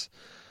boss,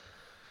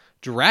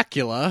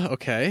 Dracula,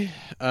 okay,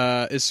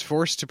 is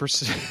forced to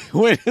pursue...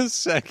 Wait a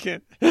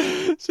second.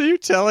 So you're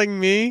telling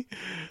me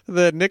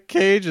that Nick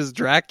Cage is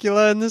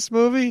Dracula in this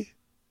movie?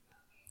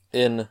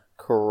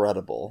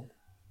 Incredible.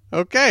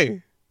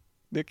 Okay.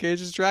 Nick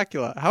Cage is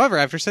Dracula. However,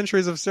 after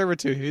centuries of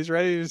servitude, he's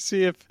ready to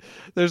see if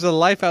there's a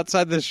life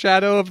outside the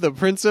shadow of the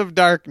Prince of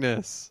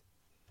Darkness.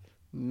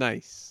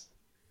 Nice.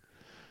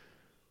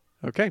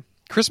 Okay.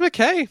 Chris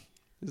McKay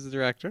is the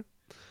director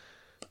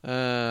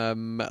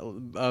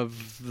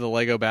of the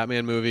Lego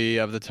Batman movie,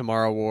 of the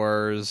Tomorrow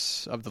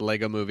Wars, of the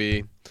Lego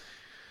movie.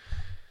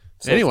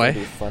 So Anyway. it's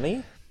gonna be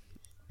funny?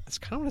 That's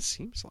kind of what it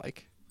seems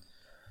like.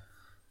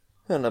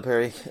 I don't know,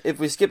 Perry. If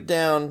we skip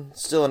down,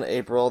 still in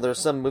April, there's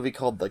some movie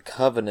called The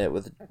Covenant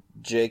with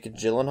Jake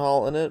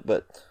Gyllenhaal in it,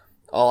 but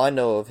all I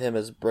know of him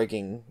is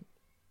breaking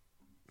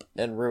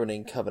and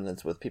ruining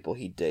covenants with people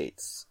he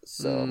dates.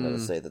 So I'm going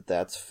to say that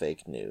that's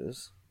fake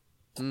news.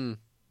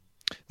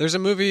 There's a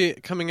movie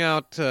coming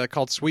out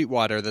called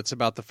Sweetwater that's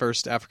about the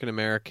first African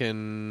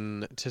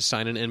American to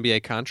sign an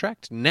NBA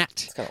contract.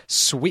 Nat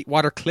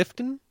Sweetwater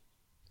Clifton.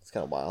 It's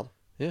kind of wild.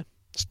 Yeah.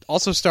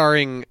 Also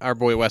starring our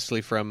boy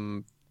Wesley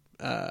from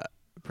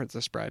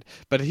Princess Bride,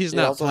 but he's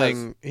not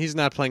playing. He's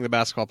not playing the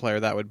basketball player.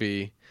 That would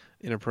be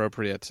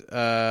inappropriate.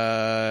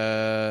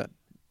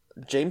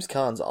 James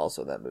Caan's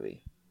also in that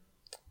movie.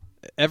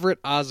 Everett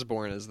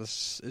Osborne is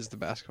the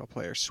basketball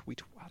player.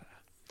 Sweetwater.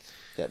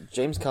 Yeah,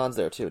 James Caan's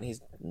there too, and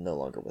he's no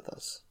longer with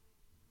us.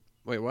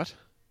 Wait, what?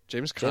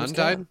 James Caan James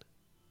died? Caan.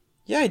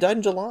 Yeah, he died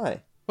in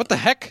July. What the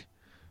heck?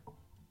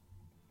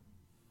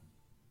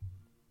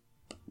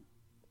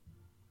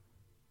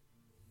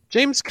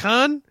 James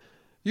Caan?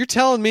 You're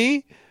telling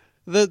me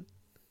that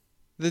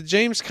the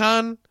James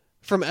Caan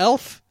from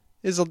Elf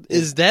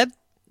is dead?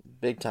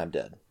 Big time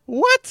dead.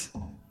 What?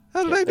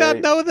 How did I not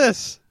know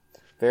this?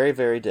 Very,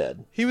 very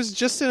dead. He was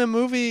just in a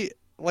movie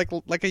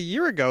like a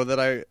year ago that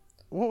I...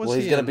 What was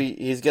he in?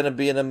 He's gonna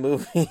be in a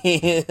movie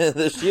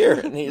this year,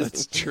 and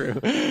That's true.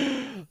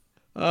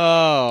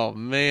 Oh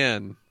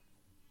man,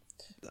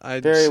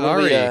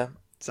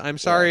 I'm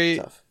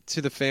sorry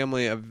to the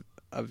family of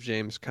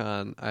James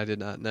Caan. I did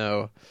not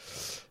know,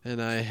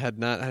 and I had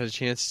not had a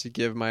chance to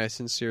give my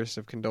sincerest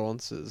of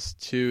condolences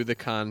to the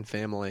Caan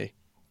family.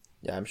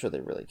 Yeah, I'm sure they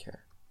really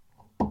care.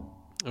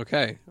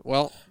 Okay,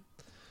 well,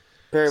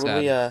 Perry,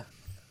 when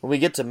we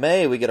get to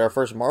May, we get our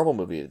first Marvel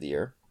movie of the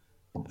year.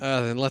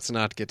 Then let's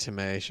not get to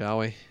May, shall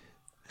we?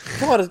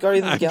 Come on, it's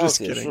Guardians of the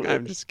Galaxy.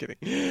 I'm just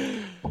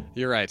kidding.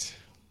 You're right.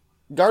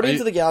 Guardians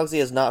of the Galaxy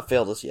has not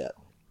failed us yet.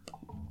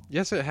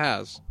 Yes, it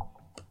has.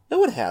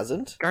 No, it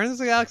hasn't. Guardians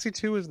of the Galaxy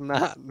 2 was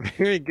not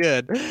very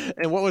good.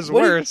 And what was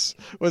worse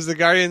was the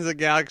Guardians of the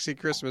Galaxy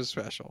Christmas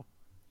special.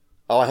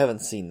 Oh, I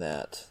haven't seen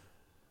that.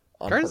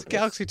 Guardians of the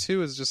Galaxy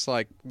 2 is just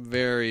like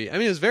very... I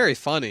mean, it was very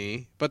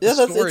funny, but the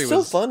story it's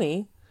still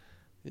funny.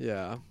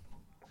 Yeah.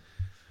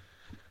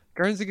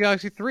 Guardians of the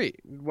Galaxy 3.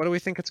 What do we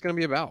think it's going to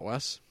be about,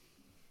 Wes?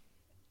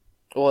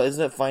 Well,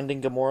 isn't it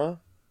Finding Gamora?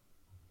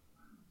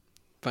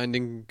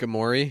 Finding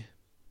Gamora?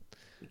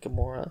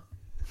 Gamora.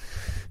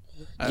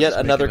 Yet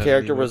another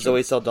character where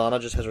Zoe Saldana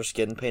just has her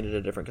skin painted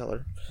a different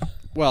color.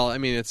 Well, I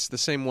mean, it's the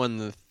same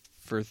one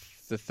for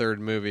the third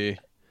movie.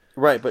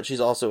 Right, but she's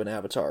also in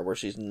Avatar, where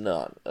she's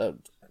not a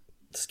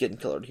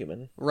skin-colored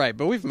human. Right,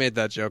 but we've made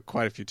that joke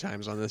quite a few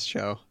times on this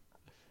show.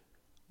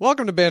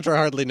 Welcome to Banter I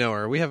Hardly Know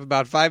Her. We have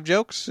about 5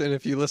 jokes, and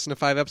if you listen to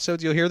 5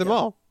 episodes, you'll hear them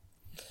all.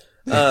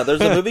 There's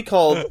a movie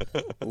called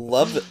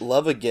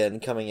Love Again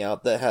coming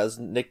out that has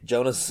Nick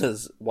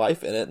Jonas's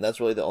wife in it, and that's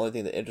really the only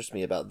thing that interests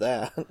me about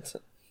that.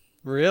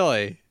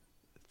 Really?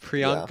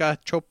 Priyanka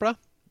Chopra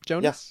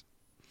Jonas?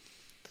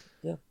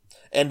 Yeah.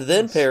 And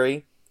then,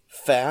 Perry,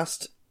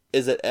 Fast,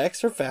 is it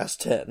X or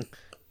Fast 10?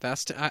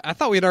 Fast. I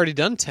thought we had already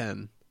done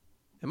 10.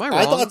 Am I wrong?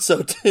 I thought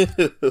so,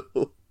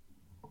 too.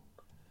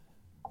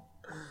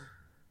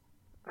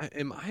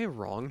 Am I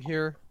wrong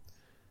here?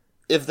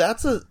 If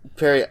that's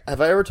Perry,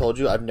 have I ever told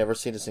you I've never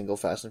seen a single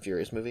Fast and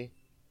Furious movie?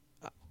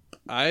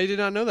 I did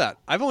not know that.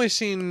 I've only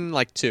seen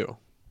like 2.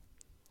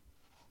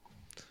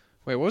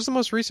 Wait, what was the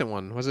most recent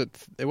one? Was it?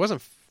 It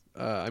wasn't.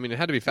 I mean, it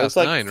had to be Fast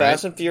 9, right?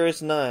 Fast and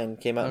Furious 9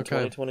 came out in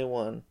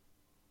 2021.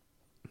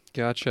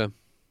 Gotcha.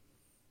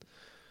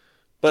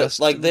 But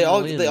Justin like they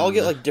all Lin.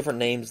 get like different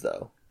names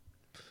though.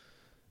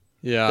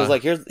 Yeah. Because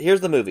like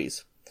here's the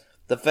movies: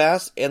 The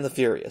Fast and the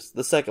Furious.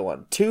 The second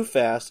one, Too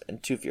Fast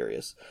and Too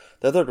Furious.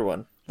 The third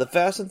one, The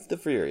Fast and the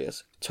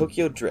Furious,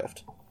 Tokyo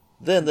Drift.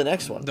 Then the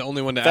next one, The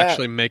only one to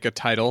actually make a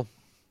title.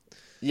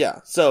 Yeah.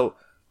 So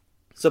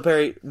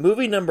Perry,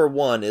 movie number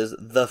 1 is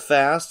The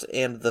Fast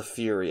and the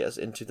Furious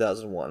in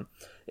 2001.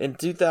 In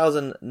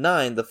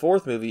 2009, the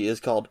fourth movie is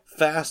called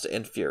Fast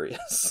and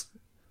Furious.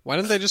 Why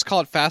didn't they just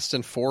call it Fast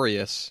and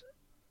Furious?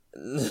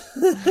 and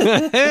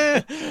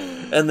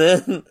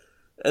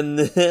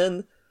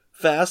then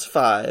Fast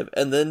 5,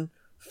 and then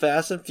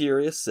Fast and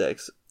Furious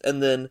 6,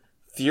 and then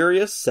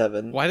Furious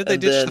 7. Why did they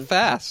ditch the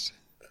Fast?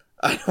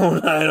 I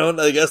don't.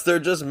 I guess they're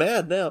just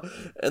mad now.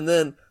 And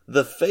then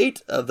The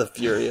Fate of the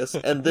Furious,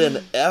 and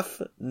then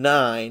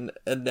F9,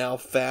 and now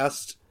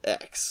Fast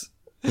X.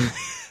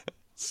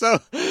 So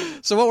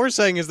what we're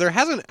saying is there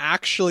hasn't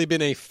actually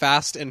been a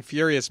Fast and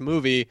Furious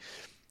movie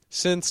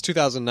since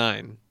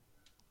 2009.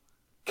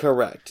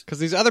 Correct. Because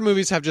these other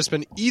movies have just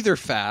been either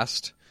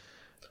Fast.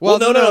 Well,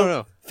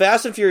 no.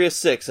 Fast and Furious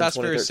 6 in Fast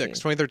and 2013. Furious 6,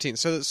 2013.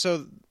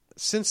 So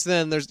since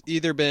then, there's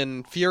either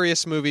been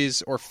Furious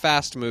movies or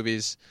Fast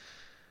movies,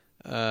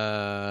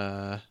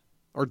 or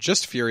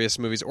just Furious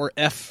movies or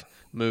F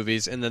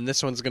movies, and then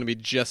this one's going to be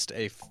just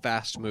a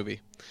Fast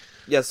movie.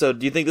 Yeah, so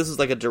do you think this is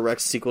like a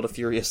direct sequel to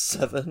Furious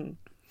 7?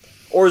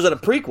 Or is it a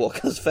prequel,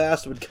 because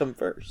Fast would come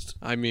first?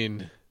 I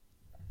mean,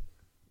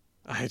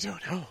 I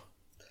don't know.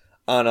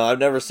 Oh, no, I've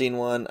never seen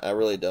one. I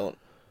really don't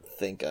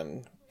think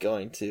I'm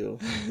going to.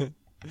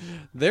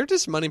 They're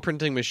just money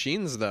printing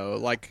machines, though.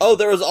 Like, oh,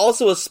 there was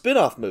also a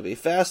spin-off movie,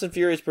 Fast and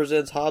Furious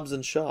Presents Hobbs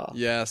and Shaw.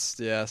 Yes,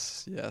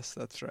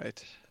 that's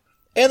right.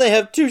 And they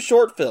have 2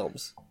 short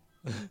films.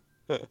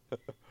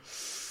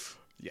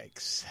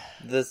 Yikes.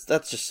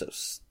 That's just so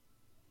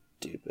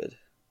stupid.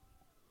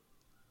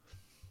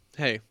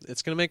 Hey,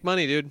 it's gonna make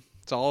money, dude.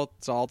 It's all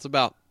it's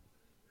about.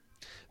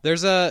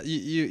 There's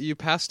you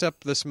passed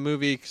up this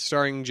movie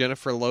starring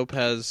Jennifer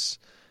Lopez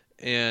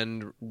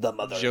and The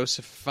Mother.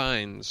 Joseph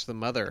Fiennes, The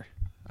Mother.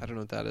 I don't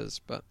know what that is,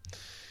 but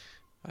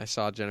I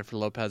saw Jennifer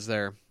Lopez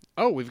there.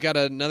 Oh, we've got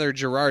another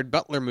Gerard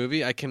Butler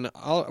movie.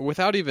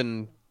 Without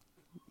even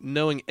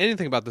knowing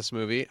anything about this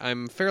movie,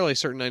 I'm fairly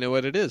certain I know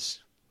what it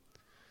is.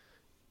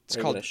 It's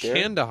called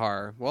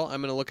Kandahar. Well,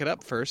 I'm going to look it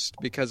up first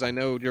because I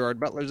know Gerard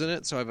Butler's in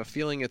it, so I have a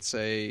feeling it's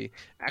a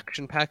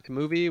action-packed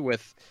movie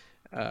with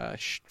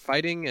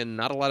fighting and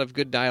not a lot of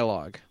good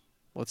dialogue.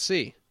 Let's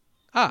see.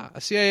 A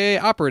CIA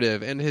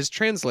operative and his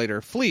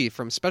translator flee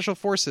from special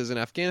forces in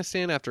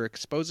Afghanistan after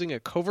exposing a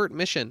covert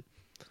mission.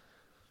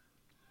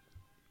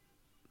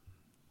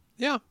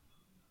 Yeah,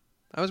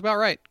 I was about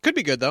right. Could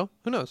be good, though.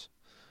 Who knows?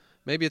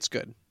 Maybe it's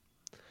good.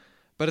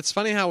 But it's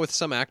funny how with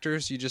some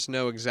actors, you just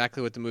know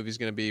exactly what the movie's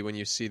going to be when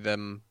you see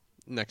them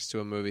next to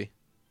a movie.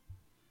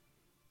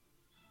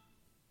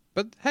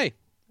 But hey,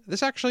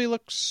 this actually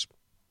looks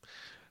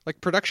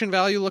like production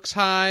value looks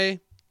high.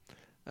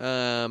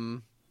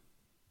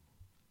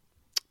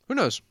 Who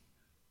knows?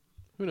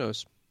 Who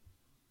knows?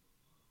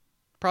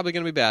 Probably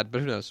going to be bad,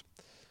 but who knows?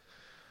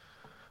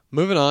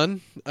 Moving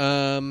on.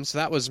 So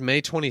that was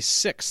May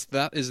 26th.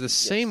 That is the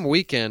same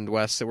weekend,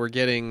 Wes, that we're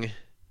getting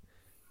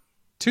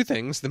 2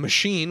 things. The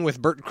Machine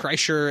with Bert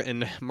Kreischer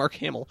and Mark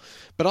Hamill.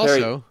 But also...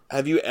 Harry,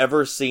 have you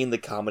ever seen the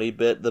comedy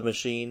bit, The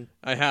Machine?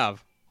 I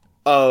have.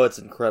 Oh, it's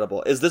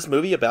incredible. Is this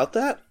movie about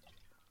that?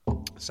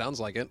 Sounds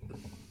like it.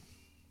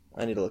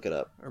 I need to look it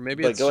up. Or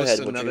maybe but it's go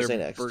just ahead. another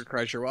next? Bert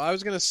Kreischer. Well, I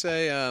was going to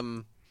say...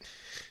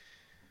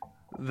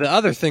 the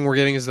other thing we're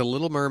getting is The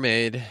Little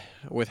Mermaid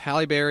with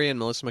Halle Berry and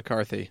Melissa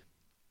McCarthy.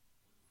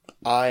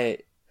 Halle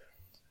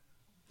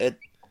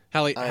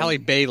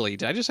Bailey.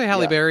 Did I just say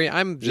Halle Berry?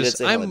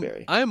 Halle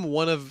Berry. I'm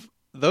one of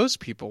those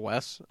people,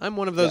 Wes. I'm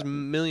one of those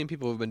million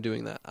people who've been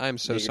doing that. I'm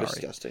so sorry.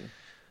 Disgusting.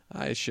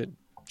 I should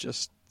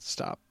just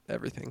stop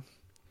everything.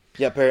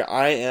 Yeah, Perry,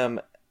 I am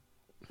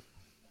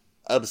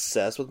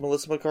obsessed with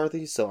Melissa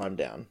McCarthy, so I'm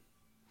down.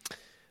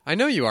 I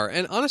know you are.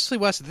 And honestly,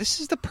 Wes, this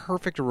is the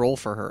perfect role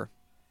for her.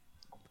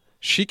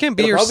 She can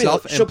be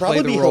herself and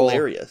play the role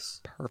hilarious.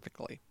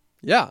 Perfectly.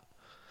 Yeah.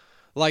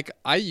 Like,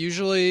 I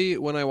usually,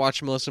 when I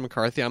watch Melissa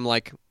McCarthy, I'm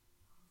like,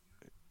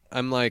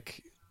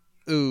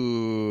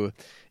 ooh,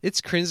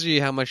 it's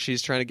cringy how much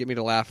she's trying to get me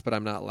to laugh, but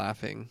I'm not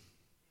laughing.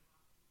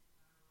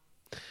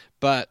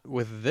 But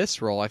with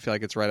this role, I feel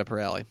like it's right up her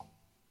alley.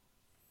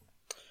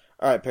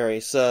 All right, Perry,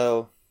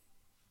 so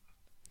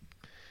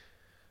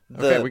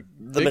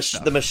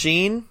The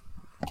Machine.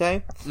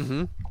 Okay.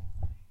 Mm-hmm.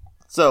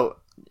 So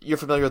you're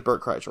familiar with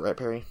Bert Kreischer, right,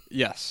 Perry?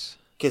 Yes.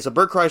 Okay, so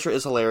Bert Kreischer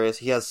is hilarious.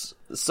 He has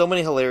so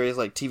many hilarious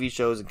like TV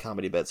shows and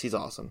comedy bits. He's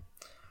awesome.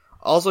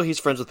 Also, he's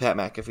friends with Pat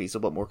McAfee. So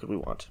what more could we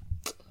want?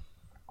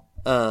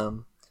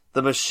 The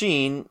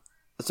Machine.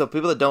 So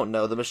people that don't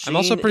know, The Machine. I'm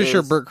also pretty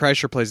sure Bert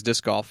Kreischer plays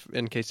disc golf.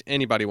 In case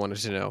anybody wanted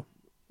to know.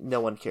 No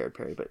one cared,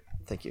 Perry, but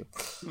thank you.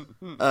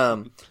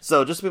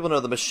 So just so people know,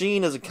 The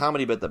Machine is a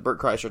comedy bit that Bert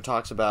Kreischer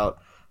talks about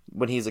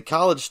when he's a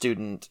college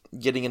student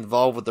getting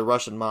involved with the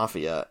Russian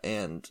mafia,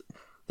 and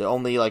the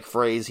only like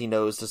phrase he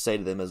knows to say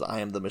to them is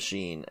 "I am the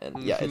machine," and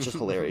yeah, it's just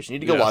hilarious. You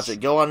need to go watch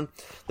it. Go on.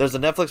 There's a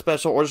Netflix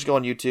special, or just go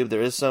on YouTube.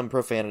 There is some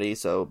profanity,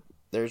 so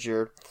there's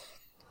your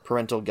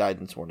parental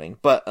guidance warning.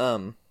 But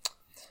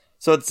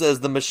so it says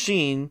The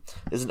Machine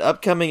is an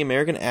upcoming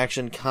American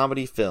action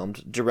comedy film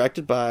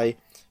directed by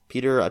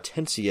Peter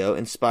Atencio,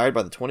 inspired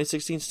by the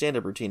 2016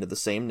 stand-up routine of the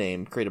same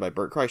name created by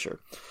Bert Kreischer,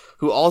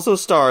 who also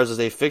stars as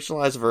a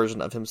fictionalized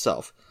version of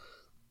himself.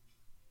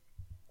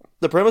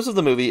 The premise of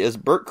the movie is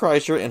Bert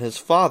Kreischer and his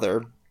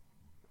father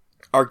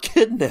are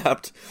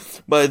kidnapped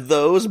by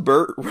those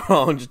Bert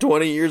wronged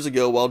 20 years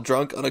ago while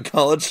drunk on a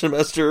college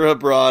semester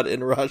abroad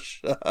in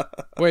Russia.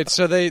 Wait,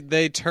 so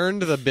they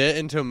turned the bit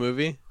into a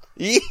movie?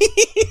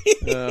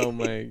 Oh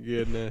my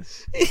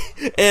goodness.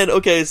 And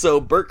okay, so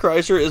Bert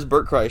Kreischer is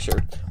Bert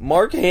Kreischer.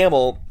 Mark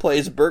Hamill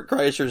plays Bert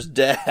Kreischer's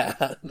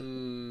dad.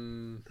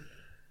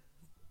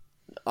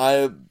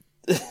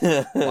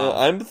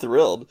 I'm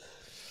thrilled.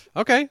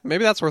 Okay,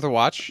 maybe that's worth a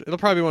watch. It'll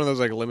probably be one of those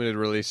like limited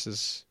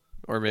releases,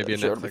 or maybe a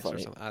Netflix or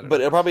something. I don't know.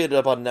 But it'll probably end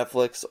up on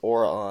Netflix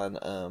or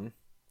on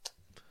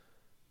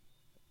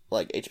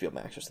like HBO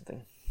Max or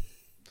something.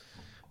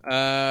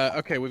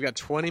 Okay, we've got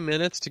 20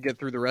 minutes to get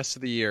through the rest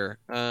of the year.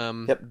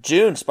 Yep,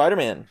 June,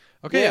 Spider-Man.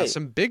 Okay, Yay. yeah,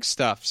 some big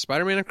stuff.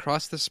 Spider-Man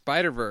Across the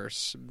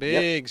Spider-Verse.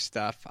 Big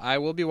stuff. I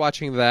will be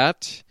watching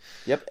that.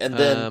 Yep, and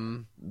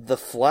then The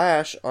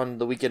Flash on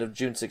the weekend of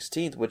June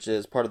 16th, which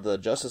is part of the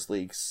Justice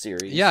League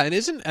series. Yeah, and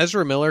isn't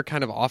Ezra Miller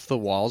kind of off the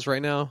walls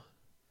right now?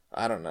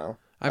 I don't know.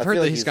 I've heard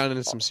that he's gotten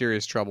into some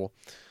serious trouble.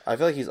 I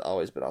feel like he's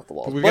always been off the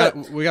walls.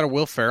 But we got a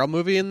Will Ferrell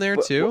movie in there,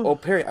 too? Oh,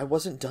 Perry, I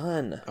wasn't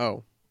done.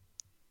 Oh.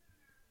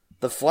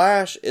 The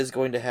Flash is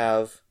going to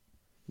have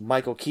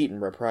Michael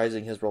Keaton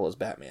reprising his role as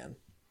Batman.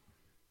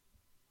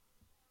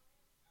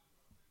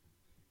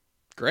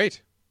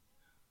 Great.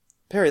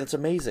 Perry, that's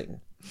amazing.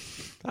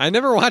 I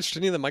never watched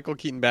any of the Michael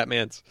Keaton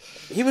Batmans.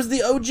 He was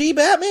the OG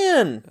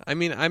Batman. I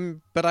mean,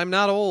 I'm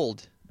not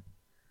old.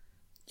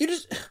 You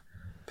just...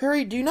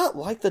 Perry, do you not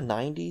like the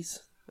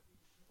 90s?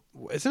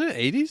 Isn't it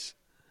 80s?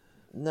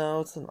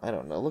 No, I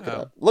don't know. Look it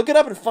up. Look it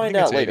up and find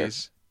out later.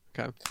 80s.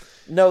 Okay.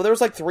 No, there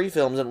was like 3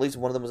 films, and at least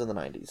one of them was in the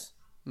 90s.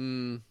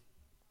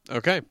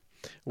 Okay.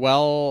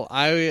 Well,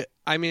 I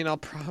mean, I'll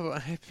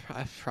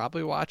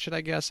probably watch it,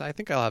 I guess. I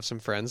think I'll have some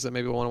friends that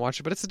maybe want to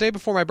watch it, but it's the day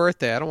before my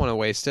birthday. I don't want to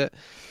waste it.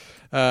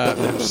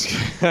 I'm just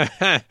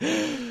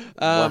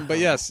wow. But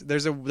yes,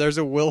 there's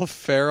a Will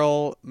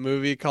Ferrell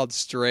movie called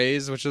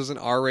Strays, which is an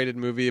R-rated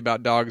movie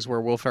about dogs where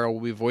Will Ferrell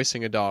will be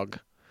voicing a dog.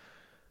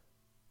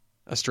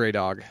 A stray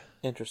dog.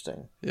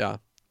 Interesting. Yeah.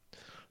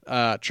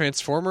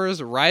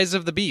 Transformers: Rise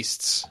of the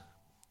Beasts.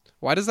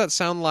 Why does that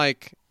sound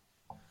like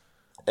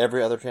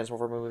every other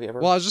Transformer movie ever?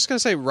 Well, I was just gonna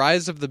say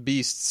Rise of the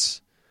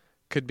Beasts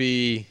could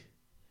be.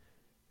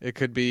 It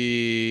could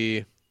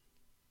be.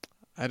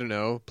 I don't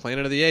know,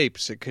 Planet of the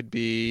Apes. It could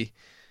be.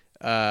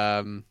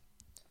 Literally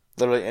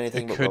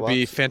anything. It could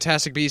be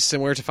Fantastic Beasts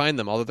and Where to Find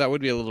Them. Although that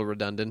would be a little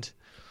redundant.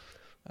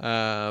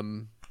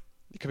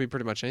 It could be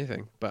pretty much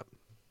anything, but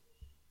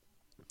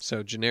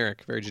so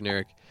generic, very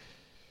generic.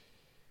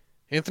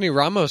 Anthony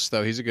Ramos,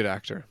 though, he's a good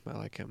actor. I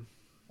like him.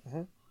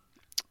 Mm-hmm.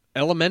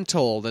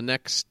 Elemental, the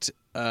next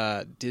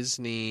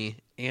Disney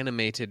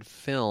animated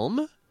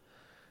film.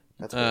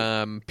 That's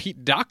great.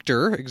 Pete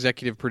Docter,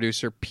 executive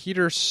producer.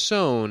 Peter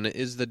Sohn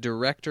is the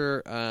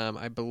director.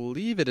 I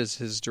believe it is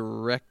his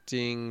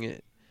directing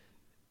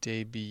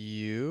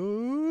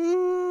debut.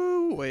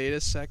 Wait a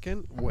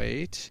second.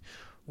 Wait.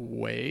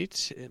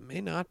 It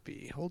may not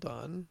be. Hold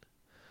on.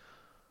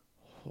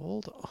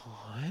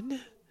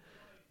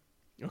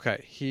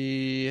 Okay,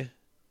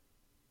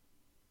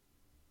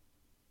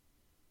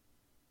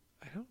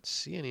 I don't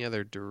see any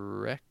other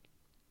directorial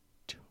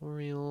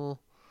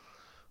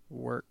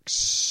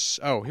works.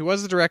 Oh, he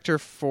was the director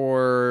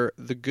for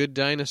The Good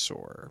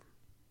Dinosaur.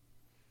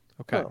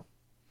 Okay. Oh.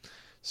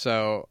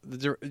 So,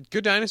 The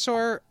Good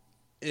Dinosaur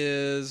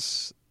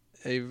is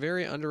a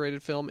very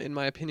underrated film, in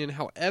my opinion.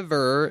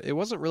 However, it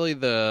wasn't really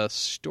the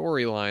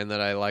storyline that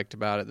I liked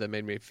about it that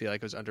made me feel like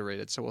it was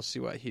underrated. So we'll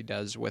see what he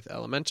does with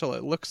Elemental.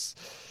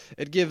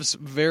 It gives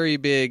very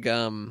big,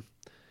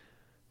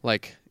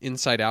 like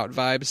Inside Out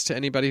vibes to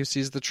anybody who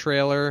sees the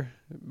trailer,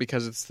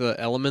 because it's the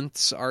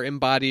elements are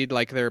embodied,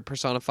 like they're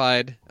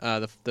personified.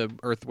 The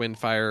Earth, Wind,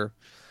 Fire,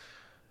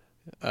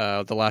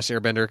 the Last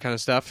Airbender kind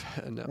of stuff.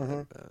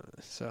 And,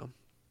 so.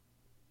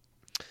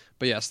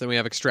 But yes, then we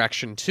have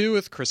Extraction 2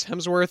 with Chris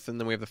Hemsworth, and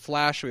then we have The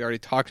Flash we already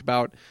talked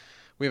about.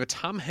 We have a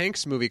Tom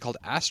Hanks movie called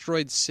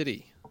Asteroid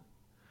City.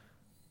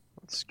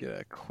 Let's get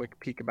a quick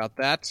peek about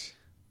that.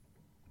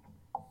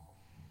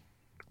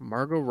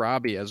 Margot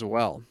Robbie as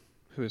well,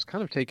 who is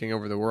kind of taking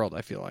over the world,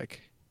 I feel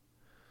like.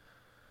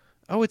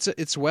 Oh,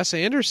 it's Wes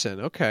Anderson.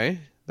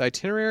 Okay. The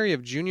itinerary of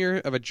a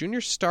junior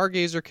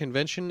stargazer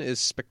convention is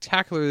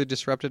spectacularly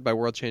disrupted by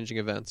world-changing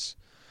events.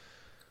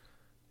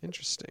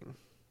 Interesting.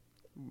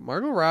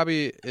 Margot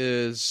Robbie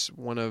is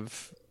one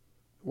of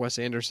Wes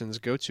Anderson's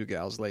go-to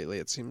gals lately,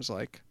 it seems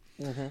like.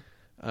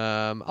 Mm-hmm.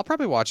 I'll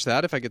probably watch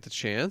that if I get the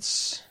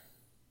chance.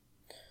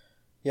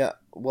 Yeah,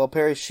 well,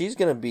 Perry, she's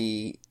going to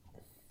be...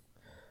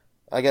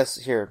 I guess,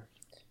 here,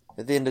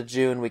 at the end of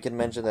June, we can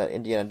mention that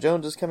Indiana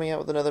Jones is coming out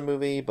with another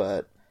movie,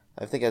 but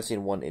I think I've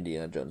seen one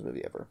Indiana Jones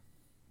movie ever.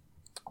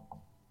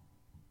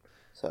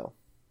 So...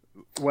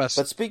 Wes.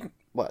 But speaking...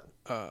 What?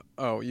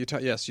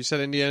 Yes, you said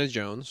Indiana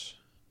Jones.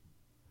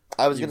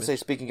 I was going to say,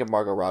 speaking of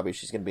Margot Robbie,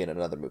 she's going to be in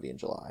another movie in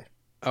July.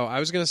 Oh,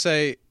 I was going to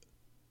say,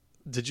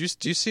 do you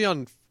see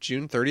on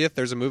June 30th,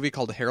 there's a movie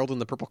called Harold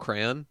and the Purple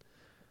Crayon?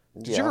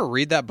 Did you ever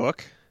read that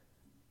book?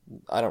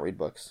 I don't read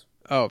books.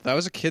 Oh, that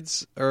was a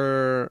kid's,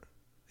 yeah,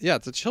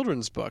 it's a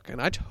children's book, and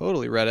I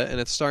totally read it, and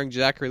it's starring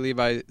Zachary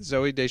Levi,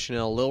 Zooey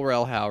Deschanel, Lil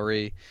Rel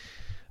Howery.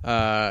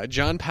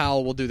 John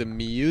Powell will do the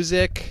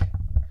music,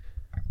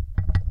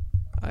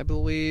 I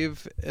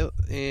believe,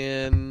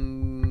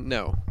 and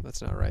no,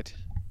 that's not right.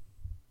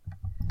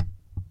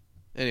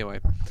 Anyway,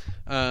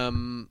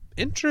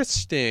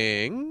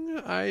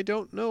 interesting. I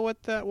don't know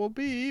what that will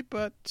be,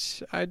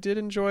 but I did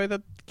enjoy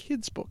the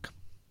kids' book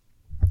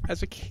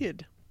as a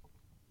kid.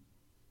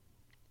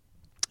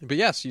 But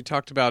yes, you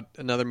talked about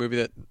another movie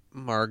that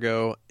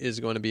Margot is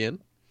going to be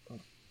in.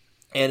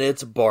 And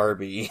it's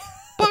Barbie.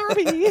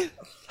 Barbie!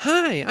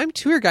 Hi, I'm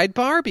tour guide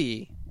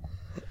Barbie.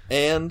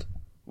 And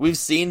we've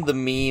seen the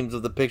memes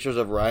of the pictures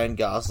of Ryan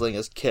Gosling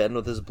as Ken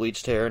with his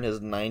bleached hair and his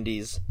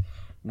 90s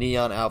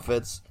neon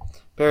outfits.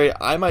 Barry,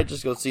 I might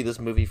just go see this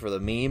movie for the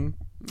meme.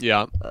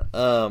 Yeah.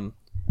 And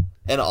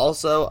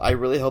also, I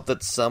really hope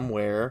that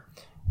somewhere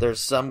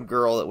there's some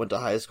girl that went to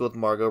high school with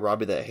Margot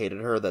Robbie that hated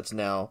her that's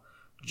now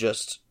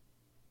just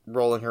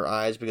rolling her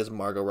eyes because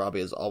Margot Robbie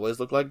has always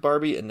looked like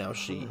Barbie, and now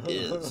she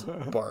is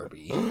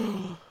Barbie.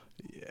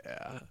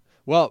 Yeah.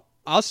 Well,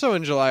 also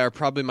in July are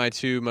probably my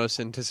two most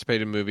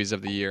anticipated movies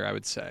of the year, I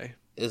would say.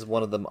 Is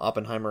one of them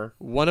Oppenheimer?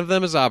 One of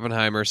them is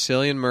Oppenheimer.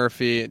 Cillian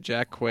Murphy,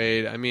 Jack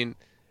Quaid. I mean,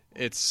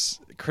 it's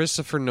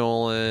Christopher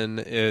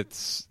Nolan.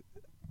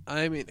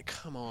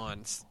 Come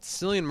on.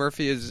 Cillian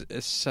Murphy is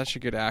such a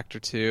good actor,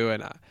 too,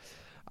 and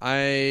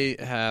I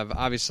have,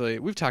 obviously,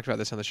 we've talked about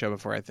this on the show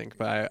before, I think,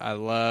 but I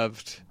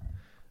loved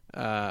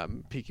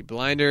Peaky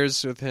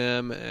Blinders with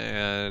him,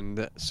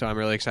 and so I'm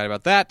really excited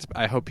about that.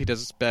 I hope he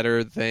does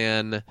better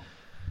than...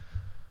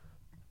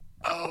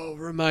 Oh,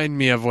 remind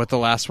me of what the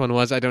last one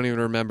was. I don't even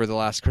remember the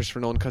last Christopher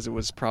Nolan because it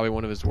was probably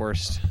one of his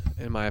worst,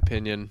 in my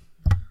opinion.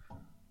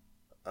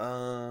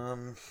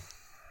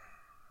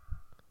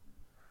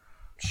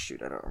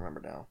 Shoot, I don't remember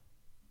now.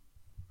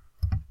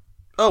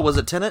 Oh, was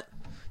it Tenet?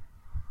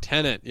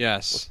 Tenet,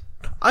 yes.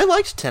 I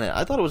liked Tenet.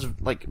 I thought it was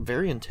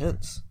very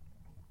intense.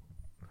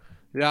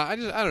 Yeah, I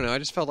don't know. I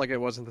just felt like it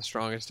wasn't the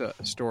strongest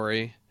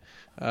story,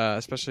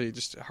 especially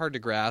just hard to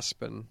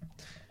grasp. And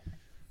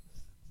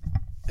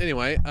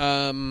anyway,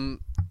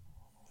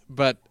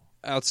 but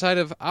outside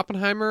of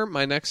Oppenheimer,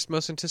 my next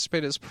most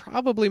anticipated is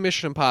probably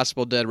Mission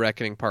Impossible: Dead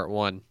Reckoning Part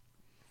 1.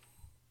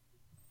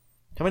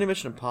 How many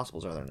Mission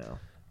Impossibles are there now?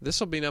 This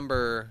will be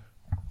number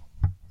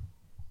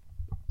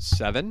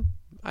 7,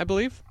 I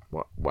believe.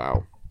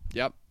 Wow.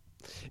 Yep.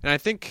 And I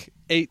think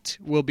 8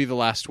 will be the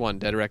last one,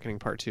 Dead Reckoning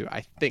Part 2,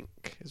 I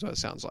think, is what it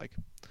sounds like.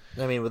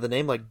 I mean, with a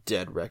name like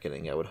Dead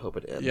Reckoning, I would hope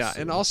it ends. Yeah,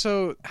 soon. and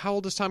also, how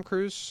old is Tom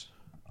Cruise?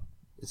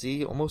 Is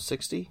he almost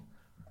 60?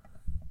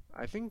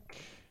 I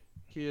think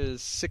he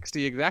is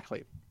 60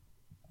 exactly.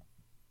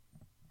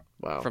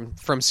 Wow.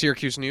 From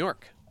Syracuse, New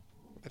York.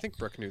 I think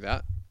Brooke knew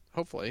that,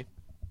 hopefully.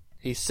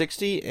 He's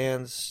 60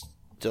 and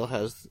still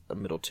has a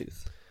middle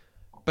tooth.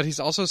 But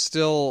he's also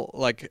still,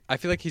 I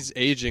feel like he's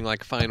aging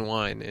like fine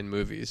wine in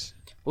movies.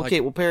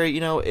 Okay, well, Perry,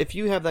 if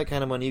you have that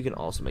kind of money, you can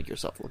also make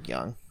yourself look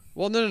young.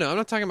 Well, no. I'm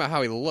not talking about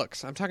how he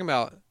looks. I'm talking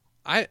about...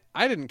 I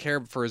didn't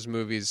care for his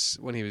movies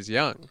when he was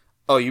young.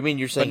 Oh, you mean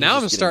you're saying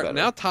But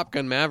now Top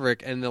Gun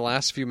Maverick and the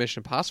last few Mission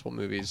Impossible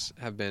movies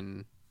have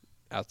been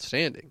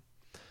outstanding.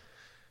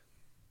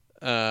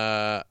 We've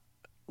got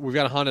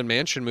a Haunted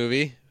Mansion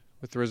movie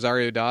with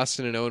Rosario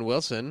Dawson and Owen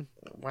Wilson.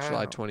 Wow.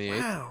 July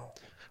 28th.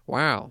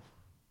 Wow.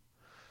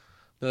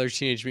 Another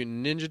Teenage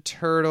Mutant Ninja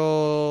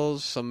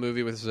Turtles, some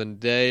movie with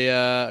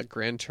Zendaya, a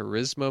Gran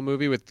Turismo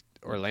movie with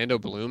Orlando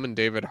Bloom and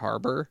David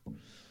Harbour.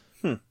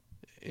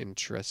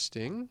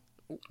 Interesting.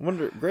 I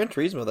wonder, Gran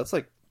Turismo, that's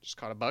Just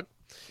caught a bug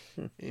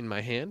in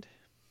my hand.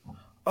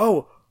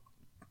 Oh,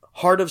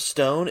 Heart of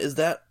Stone, is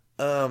that,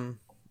 Gal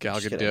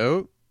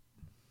Gadot.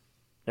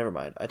 Never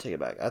mind, I take it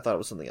back. I thought it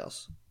was something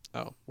else.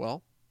 Oh,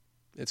 well,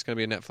 it's going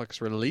to be a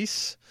Netflix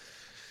release.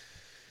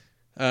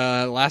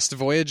 Last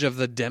Voyage of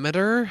the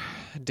Demeter,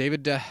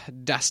 David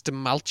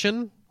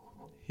Dastmalchian.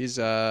 He's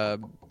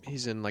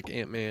in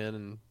Ant-Man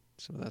and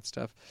some of that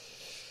stuff.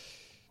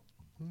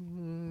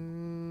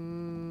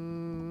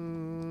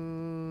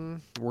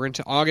 We're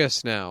into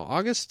August now.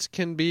 August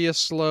can be a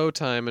slow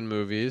time in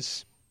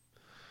movies.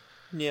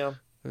 Yeah.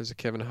 There's a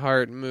Kevin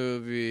Hart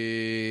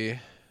movie.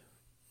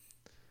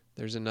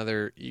 There's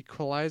another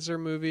Equalizer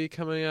movie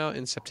coming out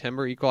in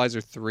September,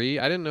 Equalizer 3.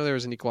 I didn't know there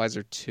was an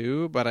Equalizer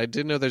 2, but I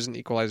did know there's an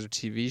Equalizer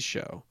TV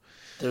show.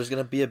 There's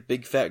going to be a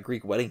Big Fat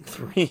Greek Wedding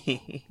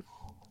 3.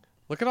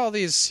 Look at all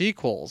these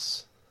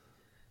sequels.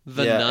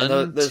 The Yeah,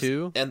 Nun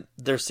 2. And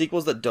there's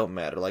sequels that don't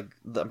matter. Like,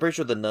 I'm pretty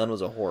sure The Nun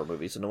was a horror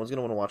movie, so no one's going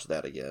to want to watch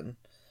that again.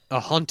 A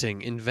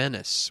Haunting in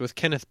Venice with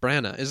Kenneth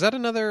Branagh. Is that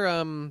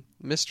another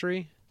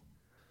mystery?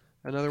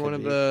 Another Could one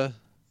of be. the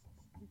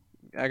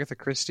Agatha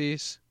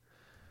Christie's?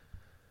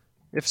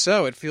 If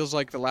so, it feels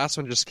like the last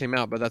one just came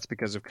out, but that's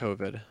because of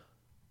COVID.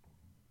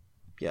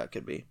 Yeah, it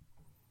could be.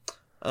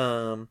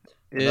 Another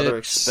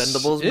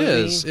Expendables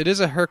movie? It is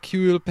a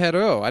Hercule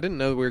Poirot. I didn't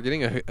know we were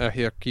getting a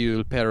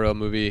Hercule Poirot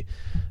movie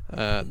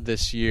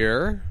this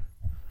year.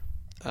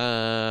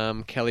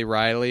 Kelly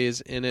Riley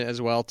is in it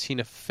as well.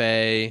 Tina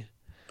Fey.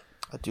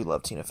 I do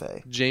love Tina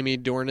Fey. Jamie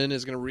Dornan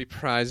is going to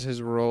reprise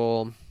his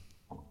role.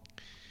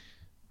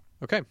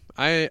 Okay.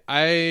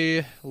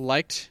 I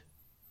liked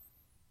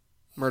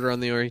Murder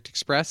on the Orient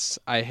Express.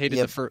 I hated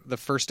the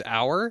first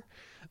hour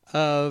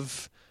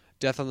of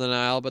Death on the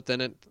Nile, but then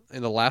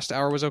in the last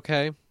hour was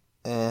okay.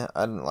 I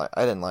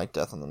didn't like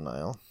Death on the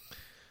Nile.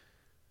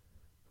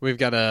 We've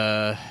got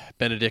a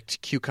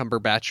Benedict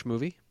Cumberbatch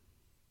movie.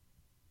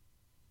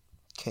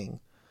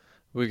 King.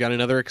 We've got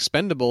another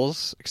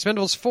Expendables.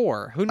 Expendables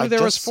 4. Who knew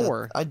there was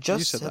 4? I just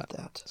You said said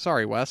that.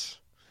 Sorry, Wes.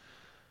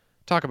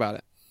 Talk about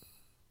it.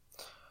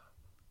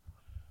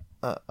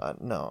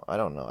 No, I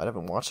don't know. I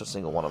haven't watched a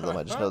single one of them.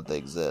 I just know that they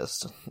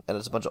exist. And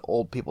it's a bunch of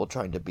old people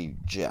trying to be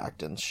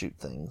jacked and shoot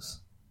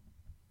things.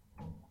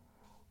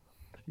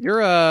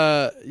 You're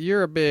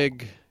a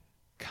big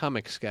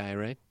comics guy,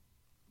 right?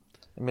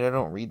 I mean, I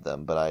don't read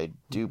them, but I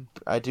do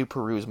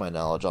peruse my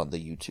knowledge on the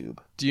YouTube.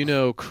 Do you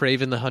know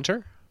Kraven the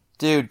Hunter?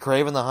 Dude,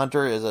 Kraven the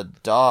Hunter is a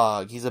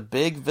dog. He's a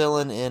big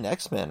villain in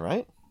X-Men,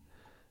 right?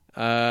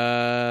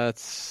 So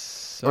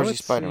Or is he it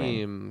Spider-Man?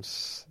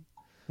 seems.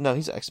 No,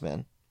 he's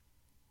X-Men.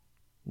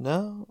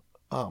 No?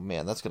 Oh,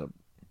 man, that's gonna...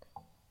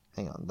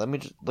 Hang on, let me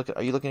just look at...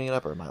 Are you looking it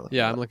up, or am I looking it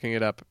Yeah, up? I'm looking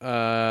it up.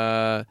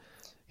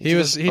 He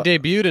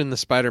debuted in the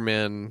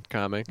Spider-Man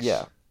comics.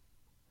 Yeah.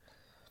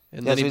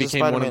 And Yeah, then so he he's a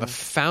became one of Spider-Man. the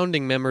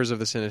founding members of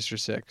the Sinister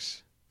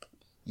Six.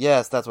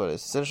 Yes, that's what it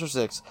is. Sinister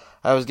Six.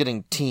 I was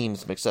getting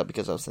teams mixed up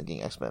because I was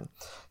thinking X-Men.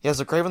 Yeah,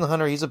 so Kraven the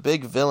Hunter, he's a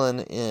big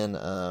villain in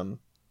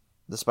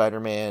the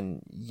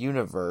Spider-Man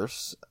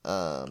universe.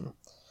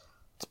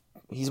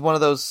 He's one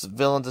of those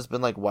villains that's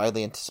been like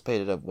widely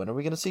anticipated of when are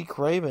we going to see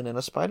Kraven in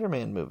a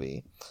Spider-Man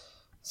movie?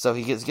 So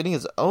he is getting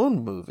his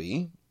own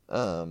movie.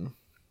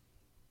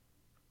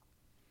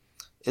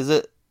 Is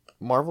it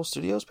Marvel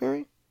Studios,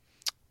 Perry?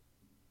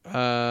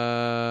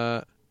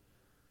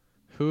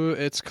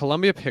 It's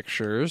Columbia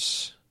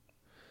Pictures,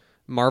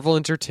 Marvel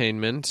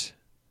Entertainment,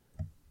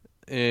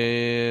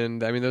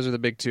 and I mean those are the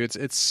big two. It's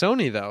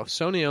Sony though.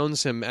 Sony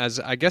owns him as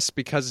I guess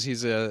because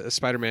he's a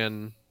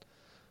Spider-Man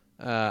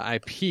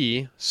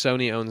IP.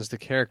 Sony owns the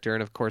character,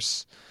 and of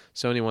course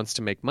Sony wants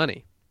to make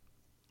money.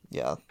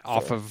 Yeah,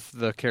 off fair. of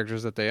the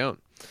characters that they own,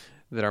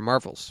 that are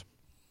Marvels.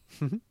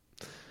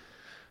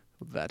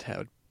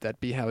 That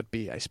be how it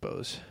be, I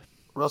suppose.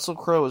 Russell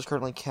Crowe is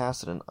currently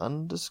cast in an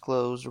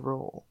undisclosed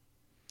role.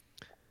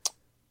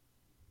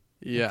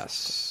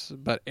 Yes,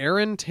 but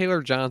Aaron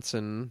Taylor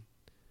Johnson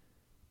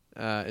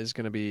is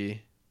going to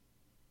be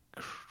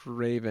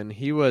Kraven.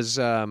 He was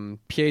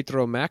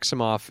Pietro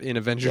Maximoff in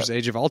Avengers: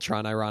 Age of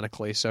Ultron,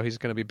 ironically. So he's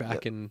going to be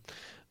back in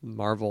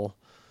Marvel.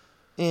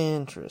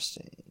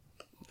 Interesting.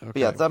 Okay. But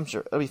yeah, I'm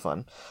sure it'll be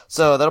fun.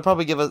 So that'll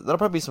probably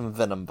be some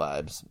Venom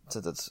vibes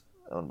since it's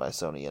owned by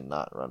Sony and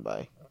not run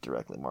by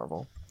directly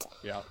Marvel.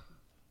 Yeah.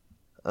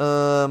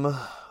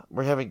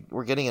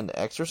 We're getting an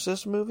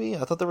Exorcist movie.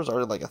 I thought there was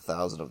already like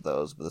 1,000 of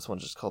those, but this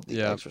one's just called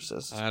The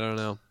Exorcist. I don't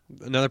know.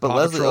 Another But Paw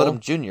Leslie Patrol.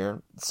 Odom Jr.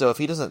 So if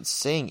he doesn't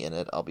sing in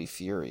it, I'll be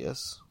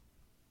furious.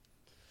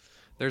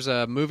 There's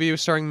a movie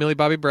starring Millie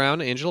Bobby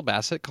Brown, Angela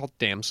Bassett, called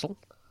Damsel.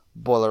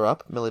 Boiler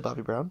Up, Millie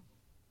Bobby Brown.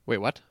 Wait,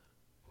 what?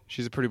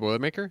 She's a Pretty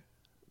Boilermaker?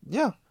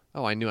 Yeah,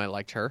 Oh, I knew I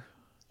liked her.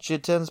 she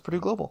attends Purdue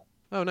Global.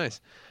 Oh,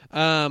 nice.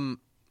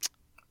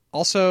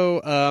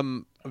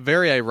 Also,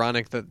 very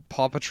ironic that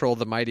Paw Patrol: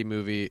 The Mighty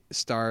movie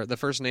the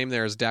first name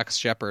there is Dax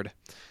Shepard.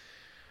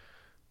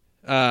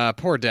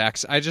 Poor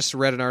Dax. I just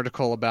read an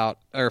article about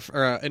or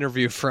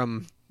interview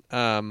from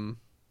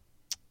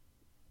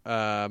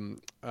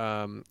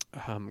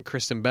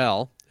Kristen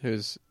Bell,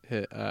 who's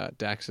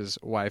Dax's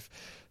wife,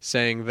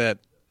 saying that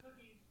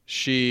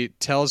she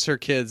tells her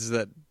kids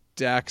that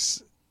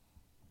Dax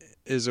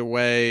is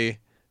away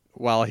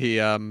while he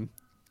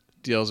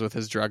deals with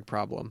his drug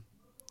problem.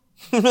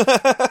 So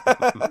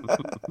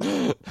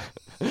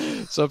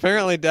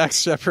apparently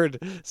Dax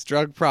Shepard's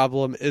drug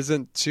problem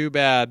isn't too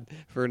bad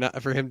for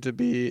him to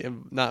be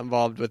not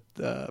involved with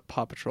the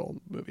Paw Patrol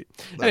movie.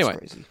 That's Anyway,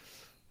 crazy.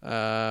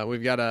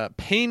 We've got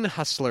Pain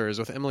Hustlers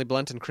with Emily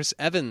Blunt and Chris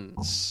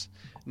Evans.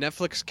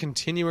 Netflix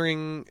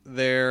continuing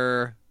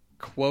their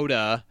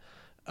quota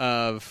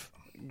of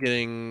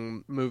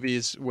getting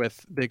movies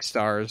with big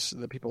stars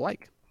that people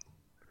like.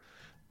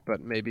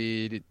 But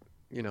maybe,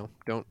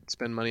 don't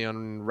spend money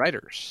on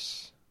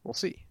writers. We'll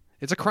see.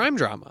 It's a crime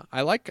drama.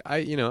 I like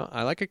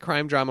a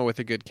crime drama with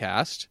a good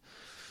cast.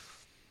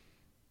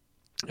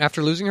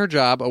 After losing her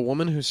job, a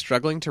woman who's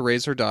struggling to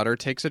raise her daughter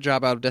takes a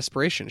job out of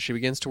desperation. She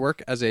begins to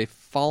work as at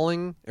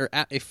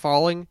a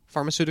falling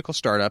pharmaceutical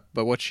startup,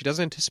 but what she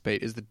doesn't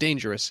anticipate is the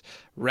dangerous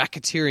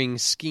racketeering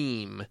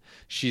scheme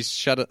she's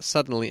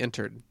suddenly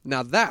entered.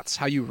 Now that's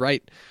how you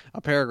write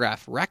a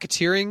paragraph.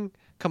 Racketeering?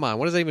 Come on,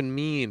 what does that even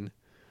mean?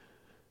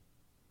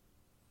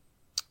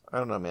 I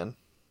don't know, man.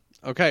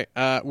 Okay,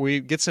 we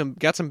got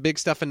some big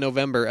stuff in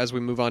November as we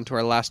move on to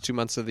our last 2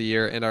 months of the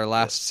year and our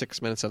last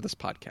 6 minutes of this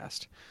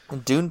podcast.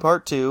 And Dune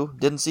Part 2.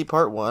 Didn't see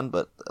Part 1,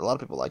 but a lot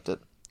of people liked it.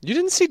 You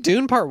didn't see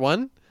Dune Part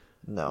 1?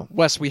 No.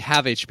 Wes, we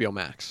have HBO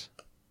Max.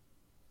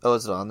 Oh,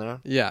 is it on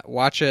there? Yeah,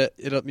 watch it.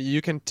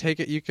 You can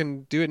take it. You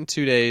can do it in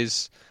 2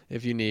 days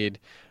if you need,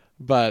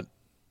 but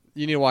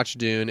you need to watch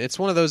Dune. It's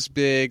one of those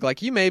big,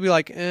 you may be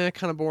kind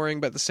of boring,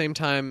 but at the same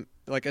time,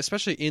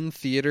 especially in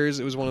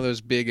theaters, it was one of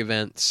those big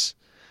events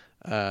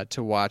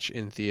to watch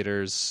in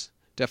theaters.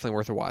 Definitely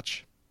worth a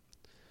watch.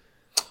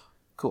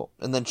 Cool.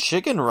 And then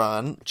Chicken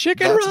Run.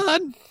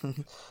 Run!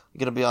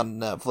 Gonna be on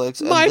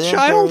Netflix. My and then,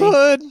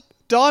 childhood!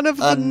 Dawn of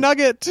the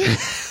Nugget!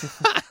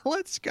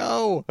 Let's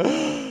go!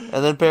 And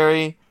then,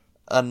 Perry,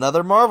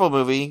 another Marvel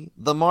movie,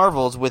 The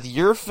Marvels, with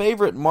your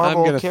favorite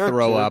Marvel I'm gonna character.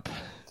 throw up.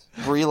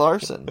 Brie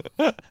Larson.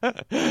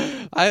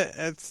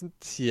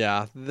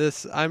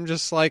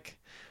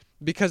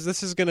 Because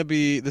this is gonna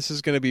be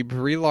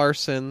Brie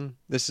Larson.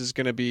 This is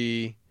gonna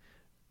be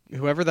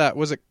whoever that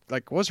was.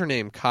 What was her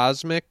name?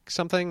 Cosmic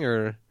something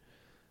or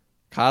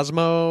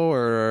Cosmo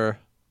or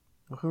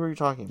Who are you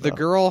talking about? the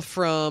girl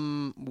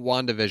from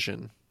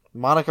WandaVision?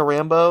 Monica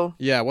Rambeau.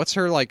 Yeah, what's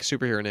her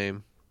superhero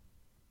name?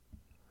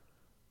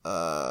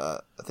 I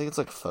think it's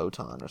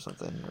Photon or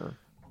something. Or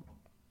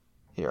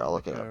here, I'll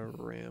look it up.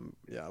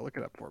 Yeah, look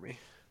it up for me.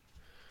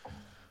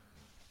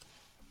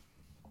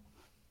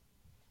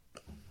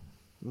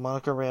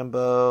 Monica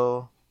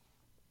Rambeau.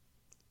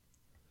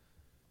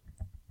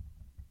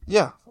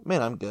 Yeah,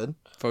 man, I'm good.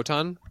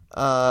 Photon?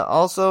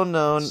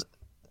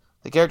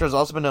 The character has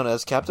also been known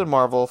as Captain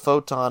Marvel,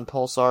 Photon,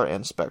 Pulsar,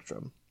 and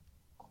Spectrum.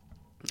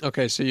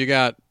 Okay, so you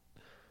got,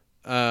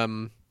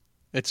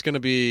 it's going to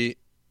be,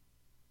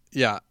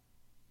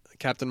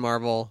 Captain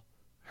Marvel,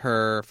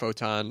 her,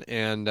 Photon,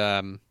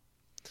 and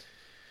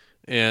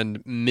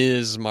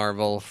Ms.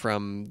 Marvel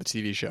from the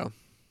TV show.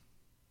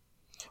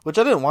 Which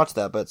I didn't watch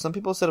that, but some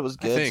people said it was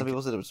good. Some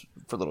people said it was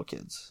for little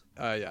kids.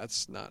 Yeah,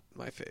 it's not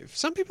my fave.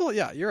 Some people,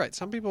 yeah, you're right.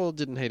 Some people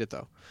didn't hate it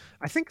though.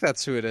 I think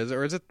that's who it is,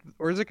 or is it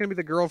going to be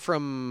the girl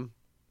from?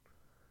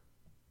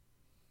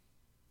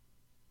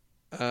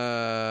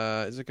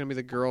 Is it going to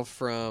be the girl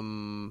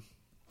from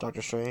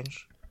Doctor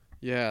Strange?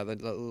 Yeah, the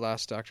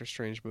last Doctor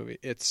Strange movie.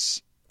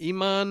 It's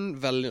Iman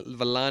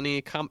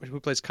Vellani, who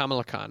plays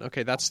Kamala Khan.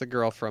 Okay, that's the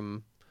girl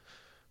from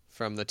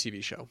the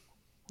TV show.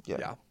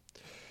 Yeah.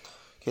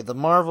 Okay, The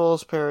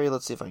Marvels, Perry.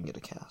 Let's see if I can get a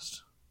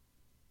cast.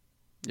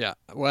 Yeah,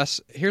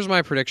 Wes, here's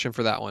my prediction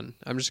for that one.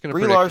 I'm just going to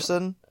Brie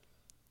Larson.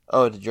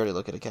 Oh, did you already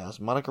look at a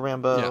cast? Monica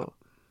Rambeau. Yeah.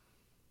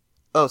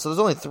 Oh, so there's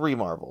only 3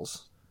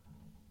 Marvels.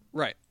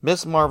 Right.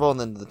 Miss Marvel and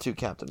then the 2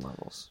 Captain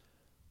Marvels.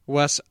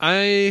 Wes,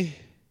 I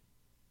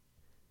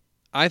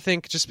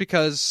think just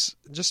because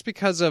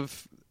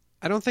of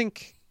I don't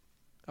think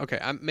okay,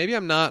 maybe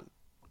I'm not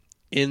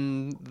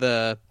in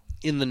the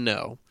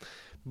know,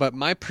 but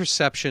my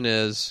perception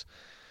is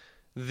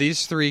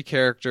these 3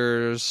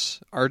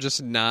 characters are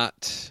just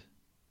not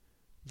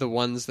the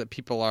ones that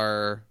people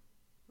are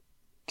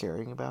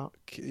caring about.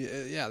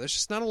 Yeah, there's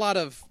just not a lot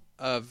of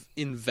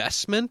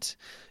investment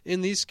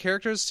in these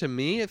characters to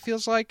me, it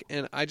feels like,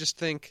 and I just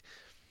think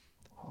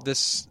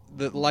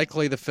that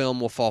likely the film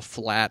will fall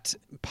flat,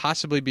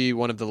 possibly be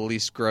one of the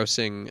least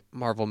grossing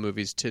Marvel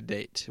movies to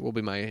date. Will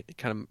be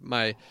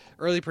my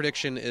early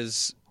prediction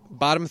is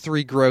bottom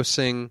 3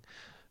 grossing,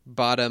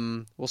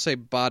 bottom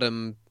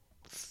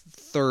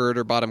third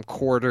or bottom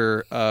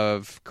quarter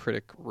of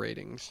critic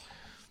ratings.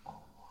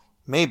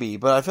 Maybe,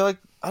 but I feel like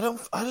I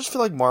just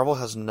feel like Marvel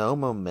has no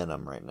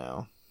momentum right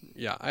now.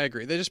 Yeah, I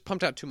agree. They just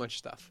pumped out too much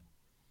stuff.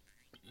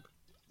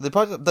 They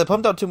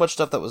pumped out too much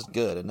stuff that was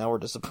good, and now we're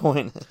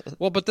disappointed.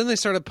 Well, but then they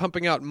started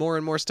pumping out more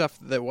and more stuff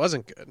that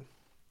wasn't good.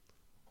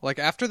 Like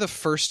after the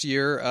first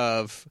year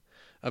of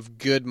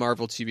good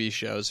Marvel TV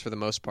shows, for the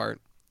most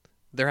part,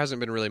 there hasn't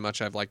been really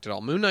much I've liked at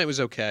all. Moon Knight was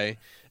okay,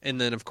 and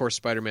then of course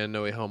Spider-Man: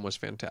 No Way Home was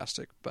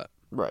fantastic. But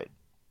right.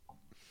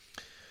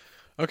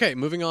 Okay,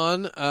 moving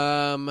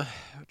on.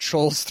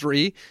 Trolls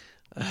 3,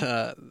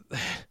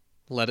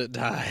 Let It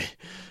Die.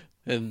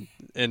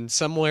 And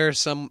somewhere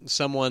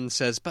someone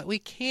says, but we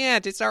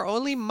can't. It's our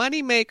only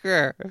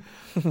moneymaker.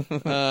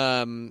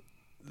 The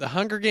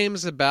Hunger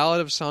Games: The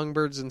Ballad of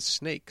Songbirds and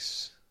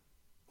Snakes.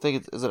 I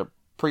think is it a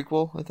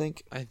prequel, I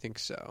think. I think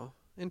so.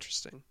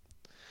 Interesting.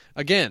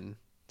 Again,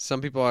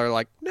 some people are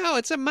like, no,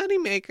 it's a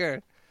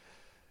moneymaker.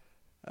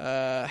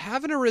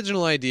 Have an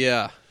original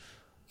idea.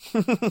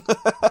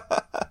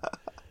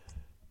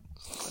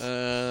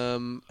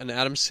 An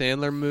Adam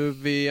Sandler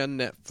movie on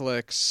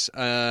Netflix.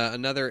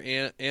 Another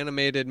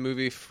animated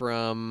movie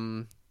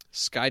from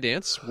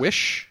Skydance,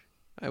 Wish,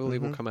 I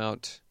believe will come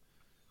out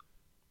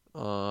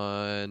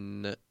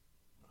on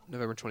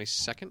November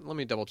 22nd. Let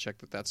me double check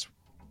that that's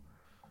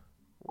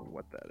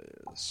what that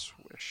is.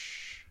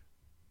 Wish.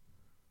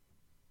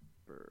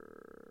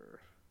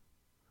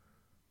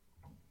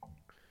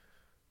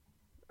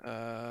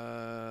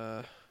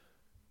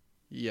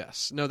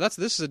 Yes. No, this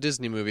is a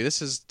Disney movie.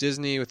 This is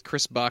Disney with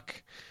Chris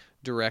Buck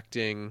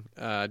directing,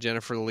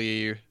 Jennifer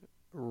Lee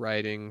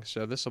writing.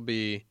 So this will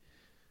be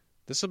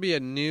a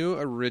new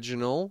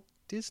original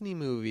Disney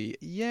movie.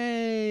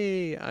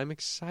 Yay! I'm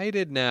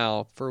excited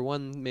now for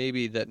one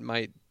maybe that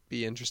might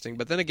be interesting.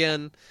 But then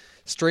again,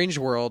 Strange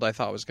World I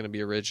thought was going to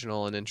be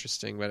original and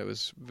interesting, but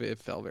it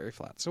fell very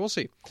flat. So we'll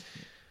see.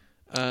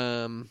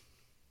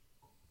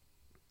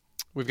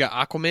 We've got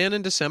Aquaman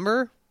in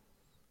December.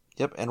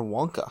 Yep, and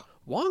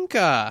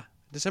Wonka,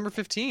 December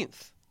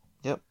 15th.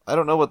 Yep. I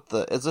don't know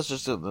is this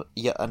just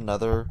yet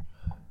another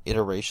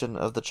iteration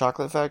of the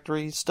Chocolate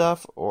Factory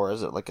stuff, or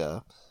is it like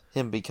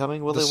him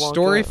becoming Willy Wonka? The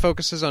story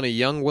focuses on a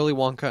young Willy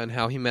Wonka and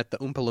how he met the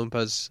Oompa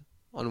Loompas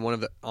on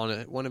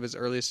one of his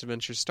earliest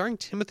adventures, starring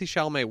Timothée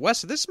Chalamet.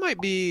 Wes, this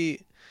might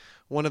be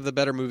one of the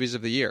better movies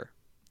of the year.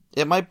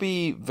 It might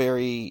be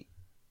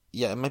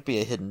it might be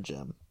a hidden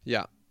gem.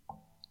 Yeah.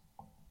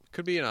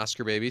 Could be an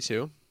Oscar baby,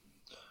 too.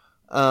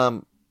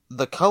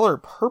 The Color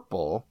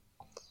Purple,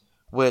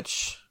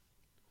 which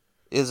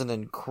is an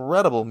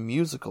incredible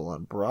musical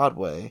on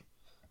Broadway.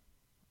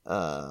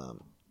 However,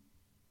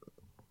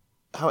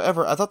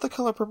 I thought The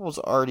Color Purple was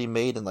already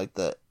made in like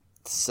the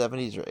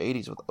 70s or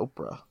 80s with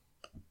Oprah.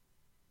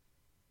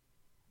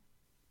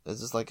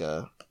 Is this like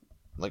a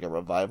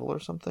revival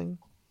or something?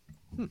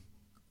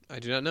 I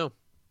do not know.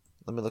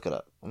 Let me look it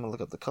up. I'm going to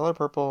look up The Color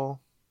Purple.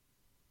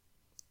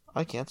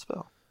 I can't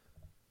spell.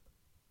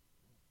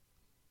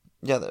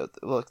 Yeah,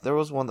 look, there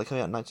was one that came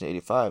out in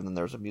 1985, and then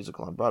there was a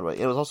musical on Broadway.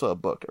 It was also a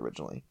book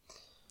originally.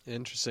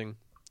 Interesting.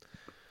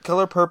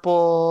 Color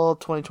Purple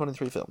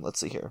 2023 film. Let's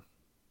see here.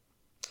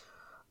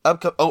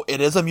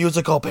 It is a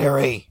musical,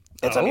 Perry.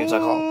 It's a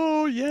musical.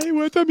 Oh, yay,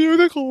 what's a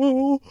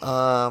musical?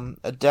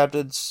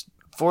 Adapted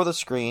for the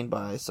screen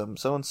by some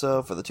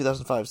so-and-so for the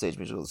 2005 stage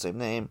musical of the same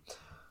name,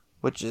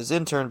 which is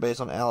in turn based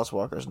on Alice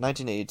Walker's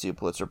 1982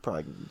 Pulitzer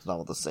Prize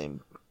novel of the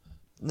same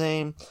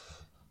name.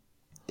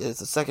 It is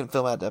the second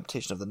film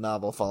adaptation of the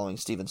novel following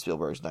Steven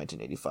Spielberg's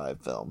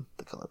 1985 film,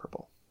 The Color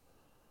Purple,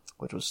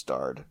 which was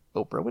starred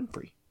Oprah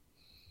Winfrey.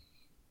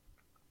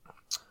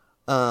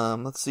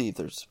 Let's see if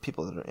there's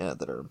people that are in it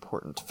that are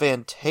important.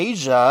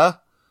 Fantasia!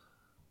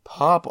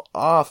 Pop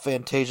off,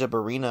 Fantasia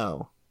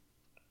Barrino.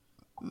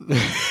 Do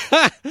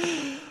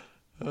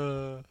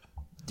you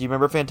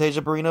remember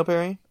Fantasia Barrino,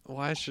 Perry?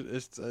 Why should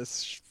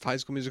it's High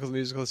School Musical, the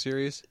musical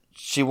series?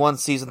 She won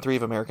season 3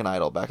 of American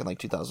Idol back in like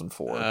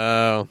 2004.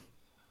 Oh.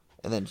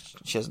 And then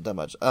she hasn't done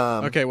much.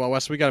 Okay, well,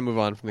 Wes, we got to move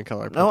on from The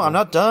Color Purple. No, I'm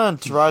not done.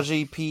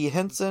 Taraji P.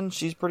 Henson,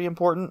 she's pretty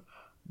important.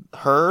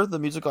 Her, the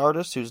musical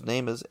artist, whose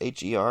name is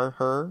H-E-R,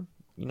 her.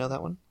 You know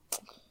that one?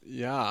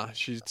 Yeah,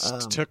 she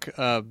took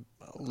a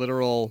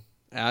literal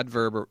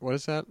adverb, or what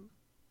is that?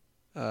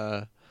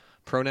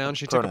 Pronoun?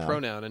 She took a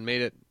pronoun and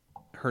made it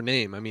her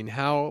name. I mean,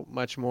 how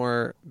much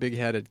more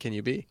big-headed can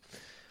you be?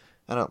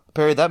 I know.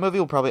 Perry, that movie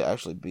will probably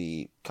actually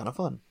be kind of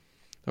fun.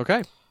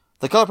 Okay.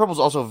 The Color Purple is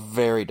also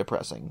very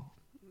depressing.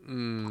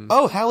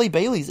 Oh, Halle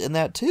Bailey's in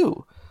that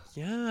too.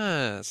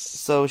 Yes.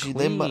 So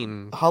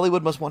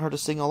Hollywood must want her to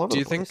sing all over the place. Do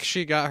you think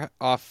she got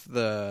off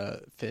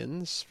the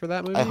fins for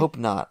that movie? I hope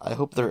not. I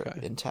hope they're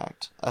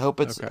intact. I hope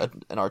it's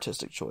an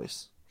artistic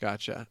choice.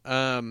 Gotcha.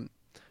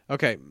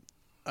 Okay.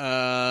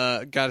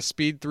 Got to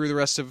speed through the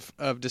rest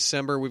of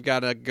December. We've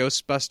got a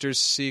Ghostbusters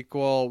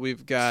sequel.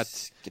 We've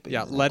got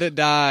Let It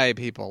Die,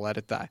 people. Let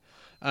It Die.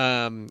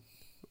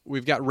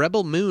 We've got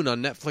Rebel Moon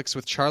on Netflix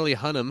with Charlie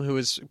Hunnam, who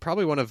is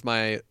probably one of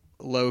my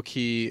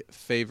low-key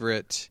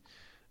favorite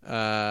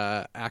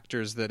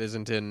actors that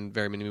isn't in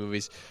very many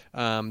movies.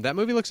 That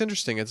movie looks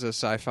interesting. It's a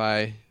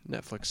sci-fi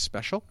Netflix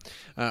special.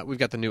 We've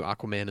got the new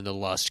Aquaman in the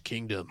Lost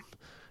Kingdom.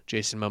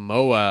 Jason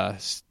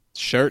Momoa,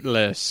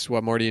 shirtless.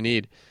 What more do you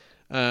need?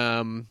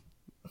 Got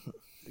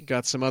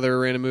some other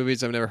random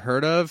movies I've never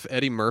heard of.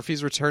 Eddie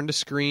Murphy's return to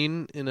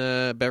screen in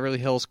a Beverly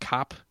Hills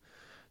Cop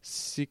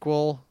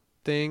sequel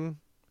thing.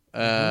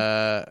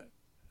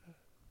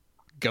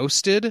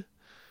 Ghosted.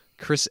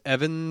 Chris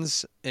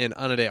Evans and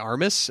Ana de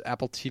Armas,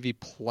 Apple TV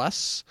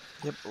Plus.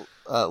 Yep.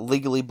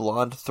 Legally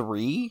Blonde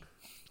 3.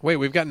 Wait,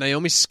 we've got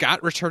Naomi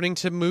Scott returning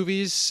to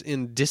movies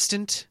in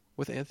Distant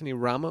with Anthony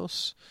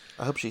Ramos.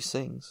 I hope she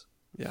sings.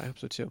 Yeah, I hope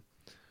so too.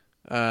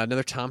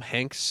 Another Tom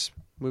Hanks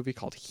movie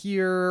called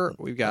Here.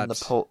 We've got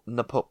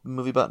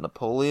movie about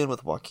Napoleon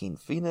with Joaquin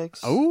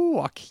Phoenix. Oh,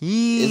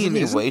 Joaquin! Isn't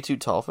he way too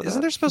tall for that?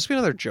 Isn't there supposed to be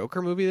another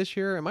Joker movie this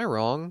year? Am I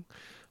wrong?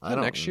 I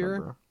don't next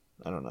remember. year.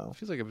 I don't know. It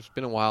feels like it's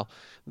been a while,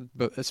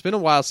 but it's been a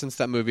while since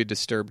that movie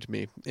disturbed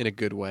me in a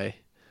good way.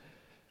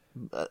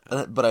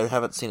 But I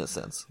haven't seen it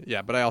since.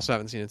 Yeah, but I also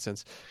haven't seen it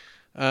since.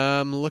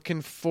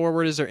 Looking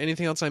forward, is there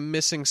anything else I'm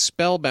missing?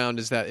 Spellbound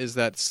is that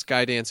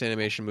Skydance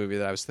animation movie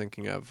that I was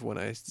thinking of when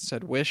I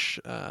said Wish.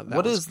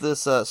 What is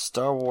this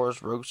Star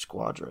Wars Rogue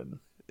Squadron?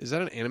 Is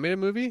that an animated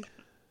movie?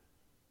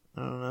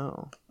 I don't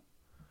know.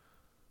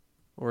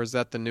 Or is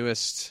that the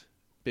newest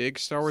big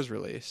Star Wars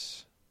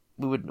release?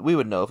 We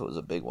would know if it was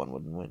a big one,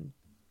 wouldn't we?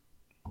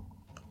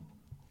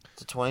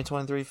 It's a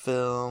 2023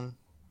 film.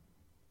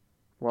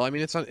 Well, I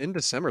mean, it's in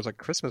December. It's like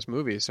a Christmas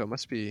movie, so it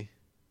must be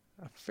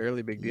a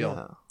fairly big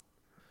deal.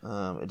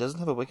 Yeah. It doesn't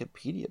have a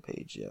Wikipedia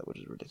page yet, which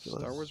is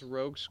ridiculous. Star Wars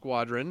Rogue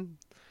Squadron.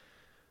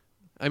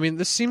 I mean,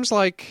 this seems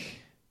like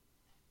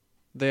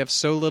they have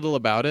so little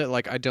about it.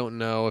 Like, I don't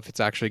know if it's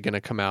actually going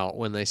to come out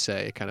when they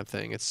say, kind of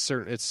thing. It's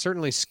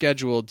certainly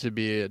scheduled to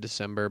be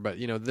December, but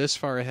this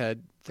far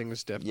ahead,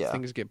 things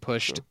get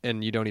pushed,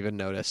 and you don't even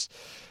notice.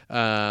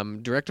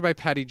 Directed by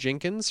Patty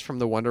Jenkins from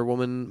the Wonder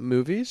Woman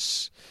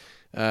movies.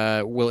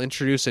 Will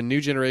introduce a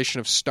new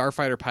generation of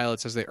starfighter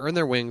pilots as they earn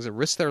their wings and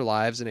risk their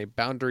lives in a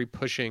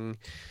boundary-pushing,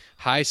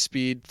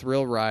 high-speed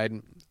thrill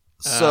ride.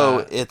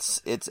 So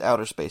it's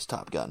outer space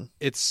Top Gun.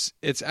 It's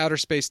outer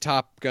space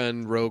Top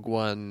Gun Rogue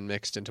One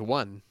mixed into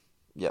one.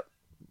 Yep.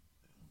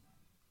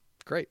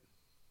 Great.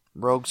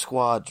 Rogue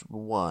Squad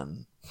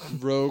 1.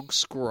 Rogue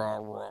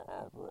Squad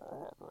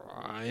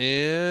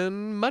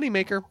and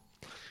Moneymaker.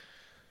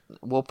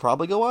 We'll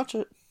probably go watch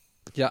it.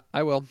 Yeah,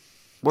 I will.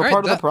 We're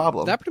part of the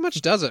problem. That pretty much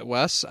does it,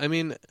 Wes. I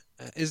mean,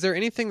 is there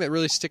anything that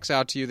really sticks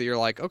out to you that you're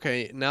like,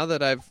 okay, now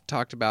that I've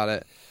talked about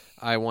it,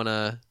 I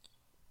wanna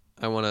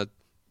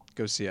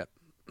go see it?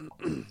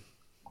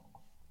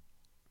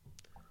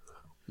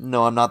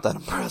 No, I'm not that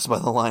impressed by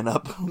the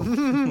lineup.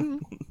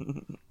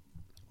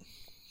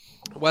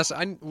 Wes,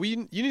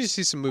 you need to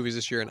see some movies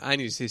this year, and I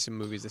need to see some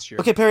movies this year.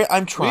 Okay, Perry,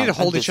 I'm trying. We need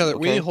to hold each other. Okay?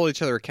 We need to hold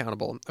each other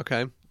accountable.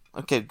 Okay.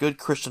 Okay, good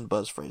Christian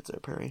buzz phrase there,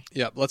 Perry.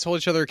 Yeah, let's hold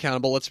each other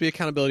accountable. Let's be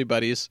accountability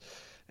buddies.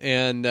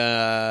 And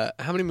how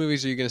many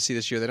movies are you going to see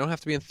this year? They don't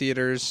have to be in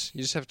theaters.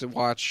 You just have to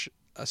watch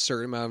a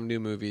certain amount of new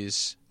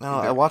movies. No,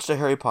 I watched a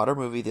Harry Potter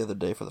movie the other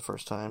day for the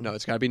first time. No,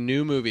 it's got to be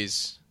new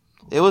movies.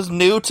 It was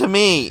new to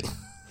me.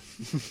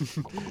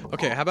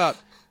 Okay, how about...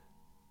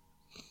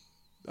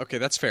 Okay,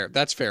 that's fair.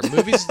 That's fair.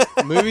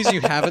 Movies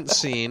you haven't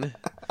seen.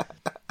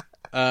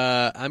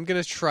 I'm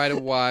going to try to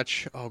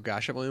watch... Oh,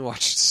 gosh, I've only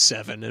watched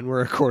 7, and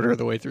we're a quarter of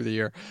the way through the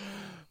year.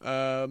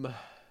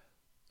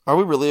 Are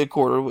we really a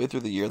quarter of the way through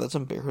the year? That's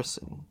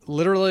embarrassing.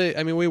 Literally,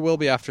 I mean, we will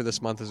be after this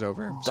month is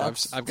over. So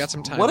I've got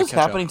some time What to is catch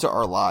happening up. to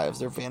our lives?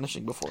 They're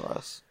vanishing before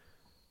us.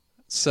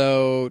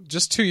 So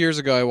just 2 years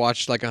ago, I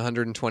watched like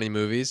 120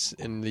 movies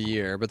in the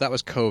year, but that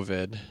was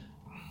COVID.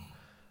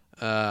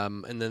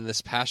 And then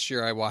this past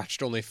year, I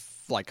watched only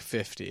like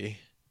 50.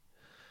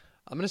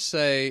 I'm gonna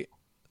say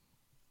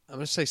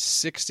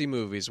 60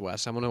 movies,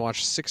 Wes. I'm gonna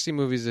watch 60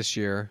 movies this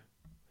year.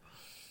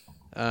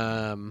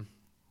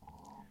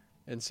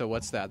 And so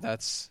what's that?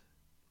 That's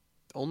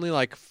only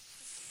like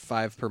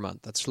 5 per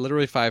month. That's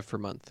literally 5 per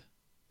month.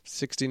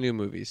 60 new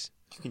movies.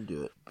 You can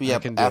do it. But yeah,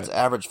 that's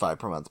average 5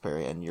 per month,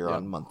 Perry, and you're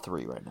on month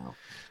 3 right now.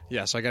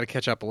 Yeah, so I got to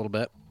catch up a little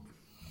bit.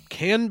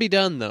 Can be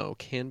done, though.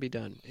 Can be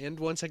done. And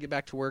once I get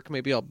back to work,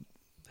 maybe I'll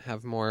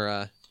have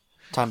more...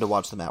 Time to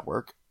watch them at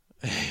work.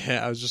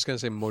 Yeah, I was just going to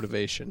say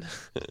motivation.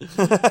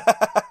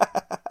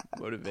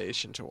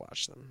 Motivation to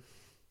watch them.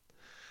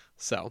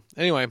 So,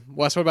 anyway,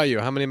 Wes, what about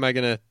you? How many am I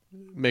going to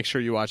make sure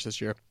you watch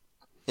this year?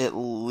 At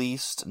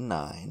least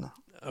 9.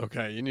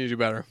 Okay, you need to do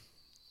better.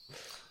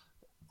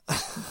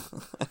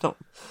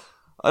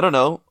 I don't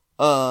know.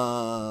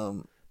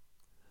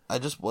 I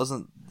just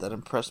wasn't that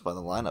impressed by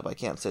the lineup. I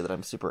can't say that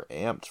I'm super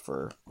amped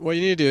for... What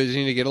you need to do is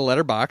you need to get a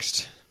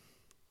Letterboxd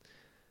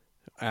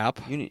app.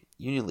 You need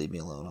to leave me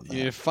alone on that.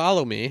 You need to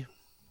follow me,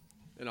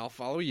 and I'll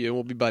follow you.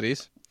 We'll be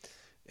buddies.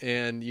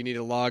 And you need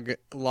to log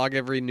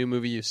every new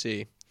movie you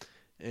see.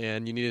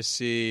 And you need to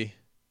see...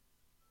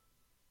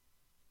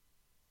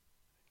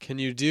 Can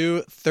you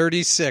do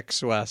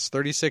 36, Wes?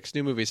 36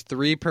 new movies,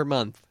 3 per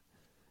month.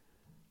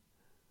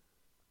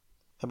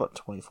 How about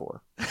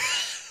 24?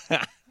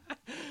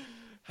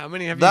 How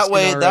many have you that seen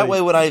way?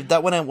 already?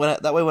 That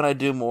way when I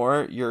do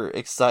more, you're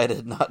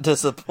excited, not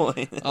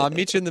disappointed. I'll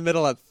meet you in the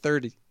middle at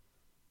 30.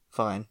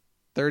 Fine.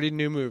 30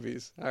 new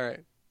movies. All right.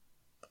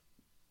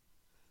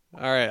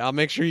 I'll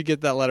make sure you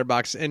get that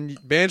letterbox. And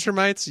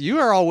Bantermites, you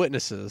are all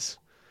witnesses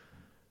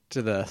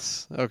to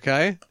this.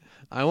 Okay.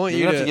 I want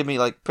you to have to give me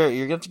like Perry.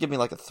 You're gonna have to give me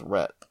like a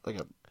threat, like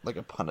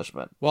a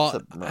punishment.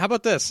 Well, how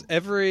about this?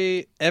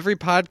 Every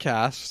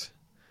podcast,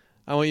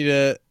 I want you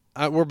to.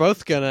 We're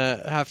both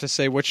gonna have to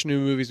say which new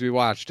movies we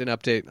watched and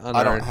update on.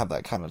 I don't have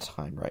that kind of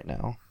time right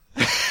now.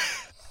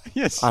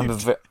 Yes,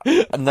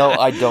 no,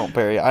 I don't,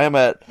 Perry. I am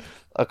at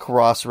a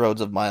crossroads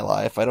of my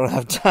life. I don't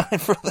have time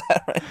for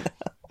that right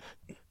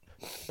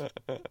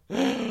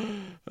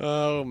now.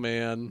 Oh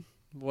man.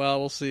 Well,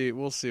 we'll see.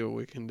 We'll see what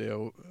we can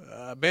do.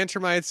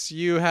 Bantermites,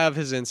 you have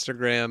his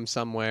Instagram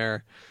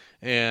somewhere,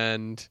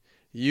 and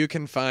you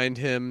can find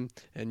him,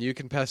 and you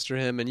can pester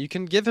him, and you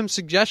can give him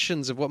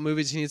suggestions of what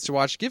movies he needs to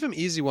watch. Give him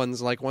easy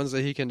ones, like ones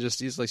that he can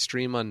just easily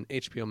stream on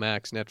HBO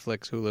Max,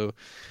 Netflix, Hulu,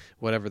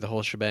 whatever, the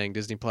whole shebang,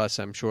 Disney Plus,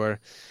 I'm sure.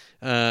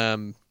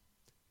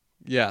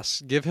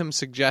 Yes, give him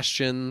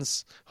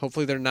suggestions.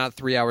 Hopefully they're not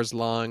 3 hours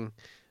long.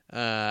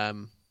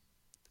 And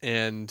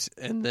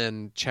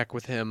then check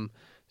with him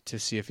to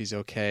see if he's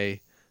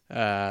okay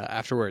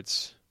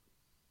afterwards,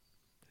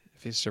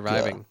 if he's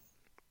surviving.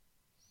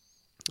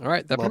 Yeah. All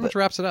right, that pretty much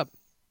wraps it up.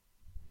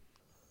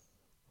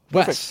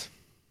 Perfect. Wes,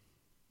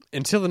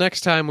 until the next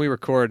time we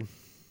record,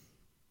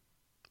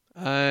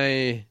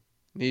 I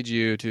need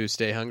you to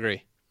stay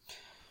hungry.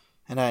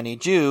 And I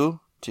need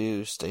you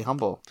to stay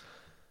humble.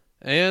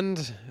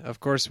 And, of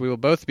course, we will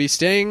both be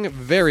staying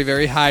very,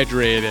 very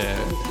hydrated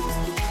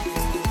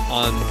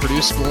on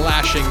Purdue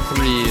splashing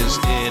threes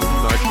in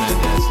March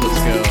Madness.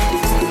 Let's go.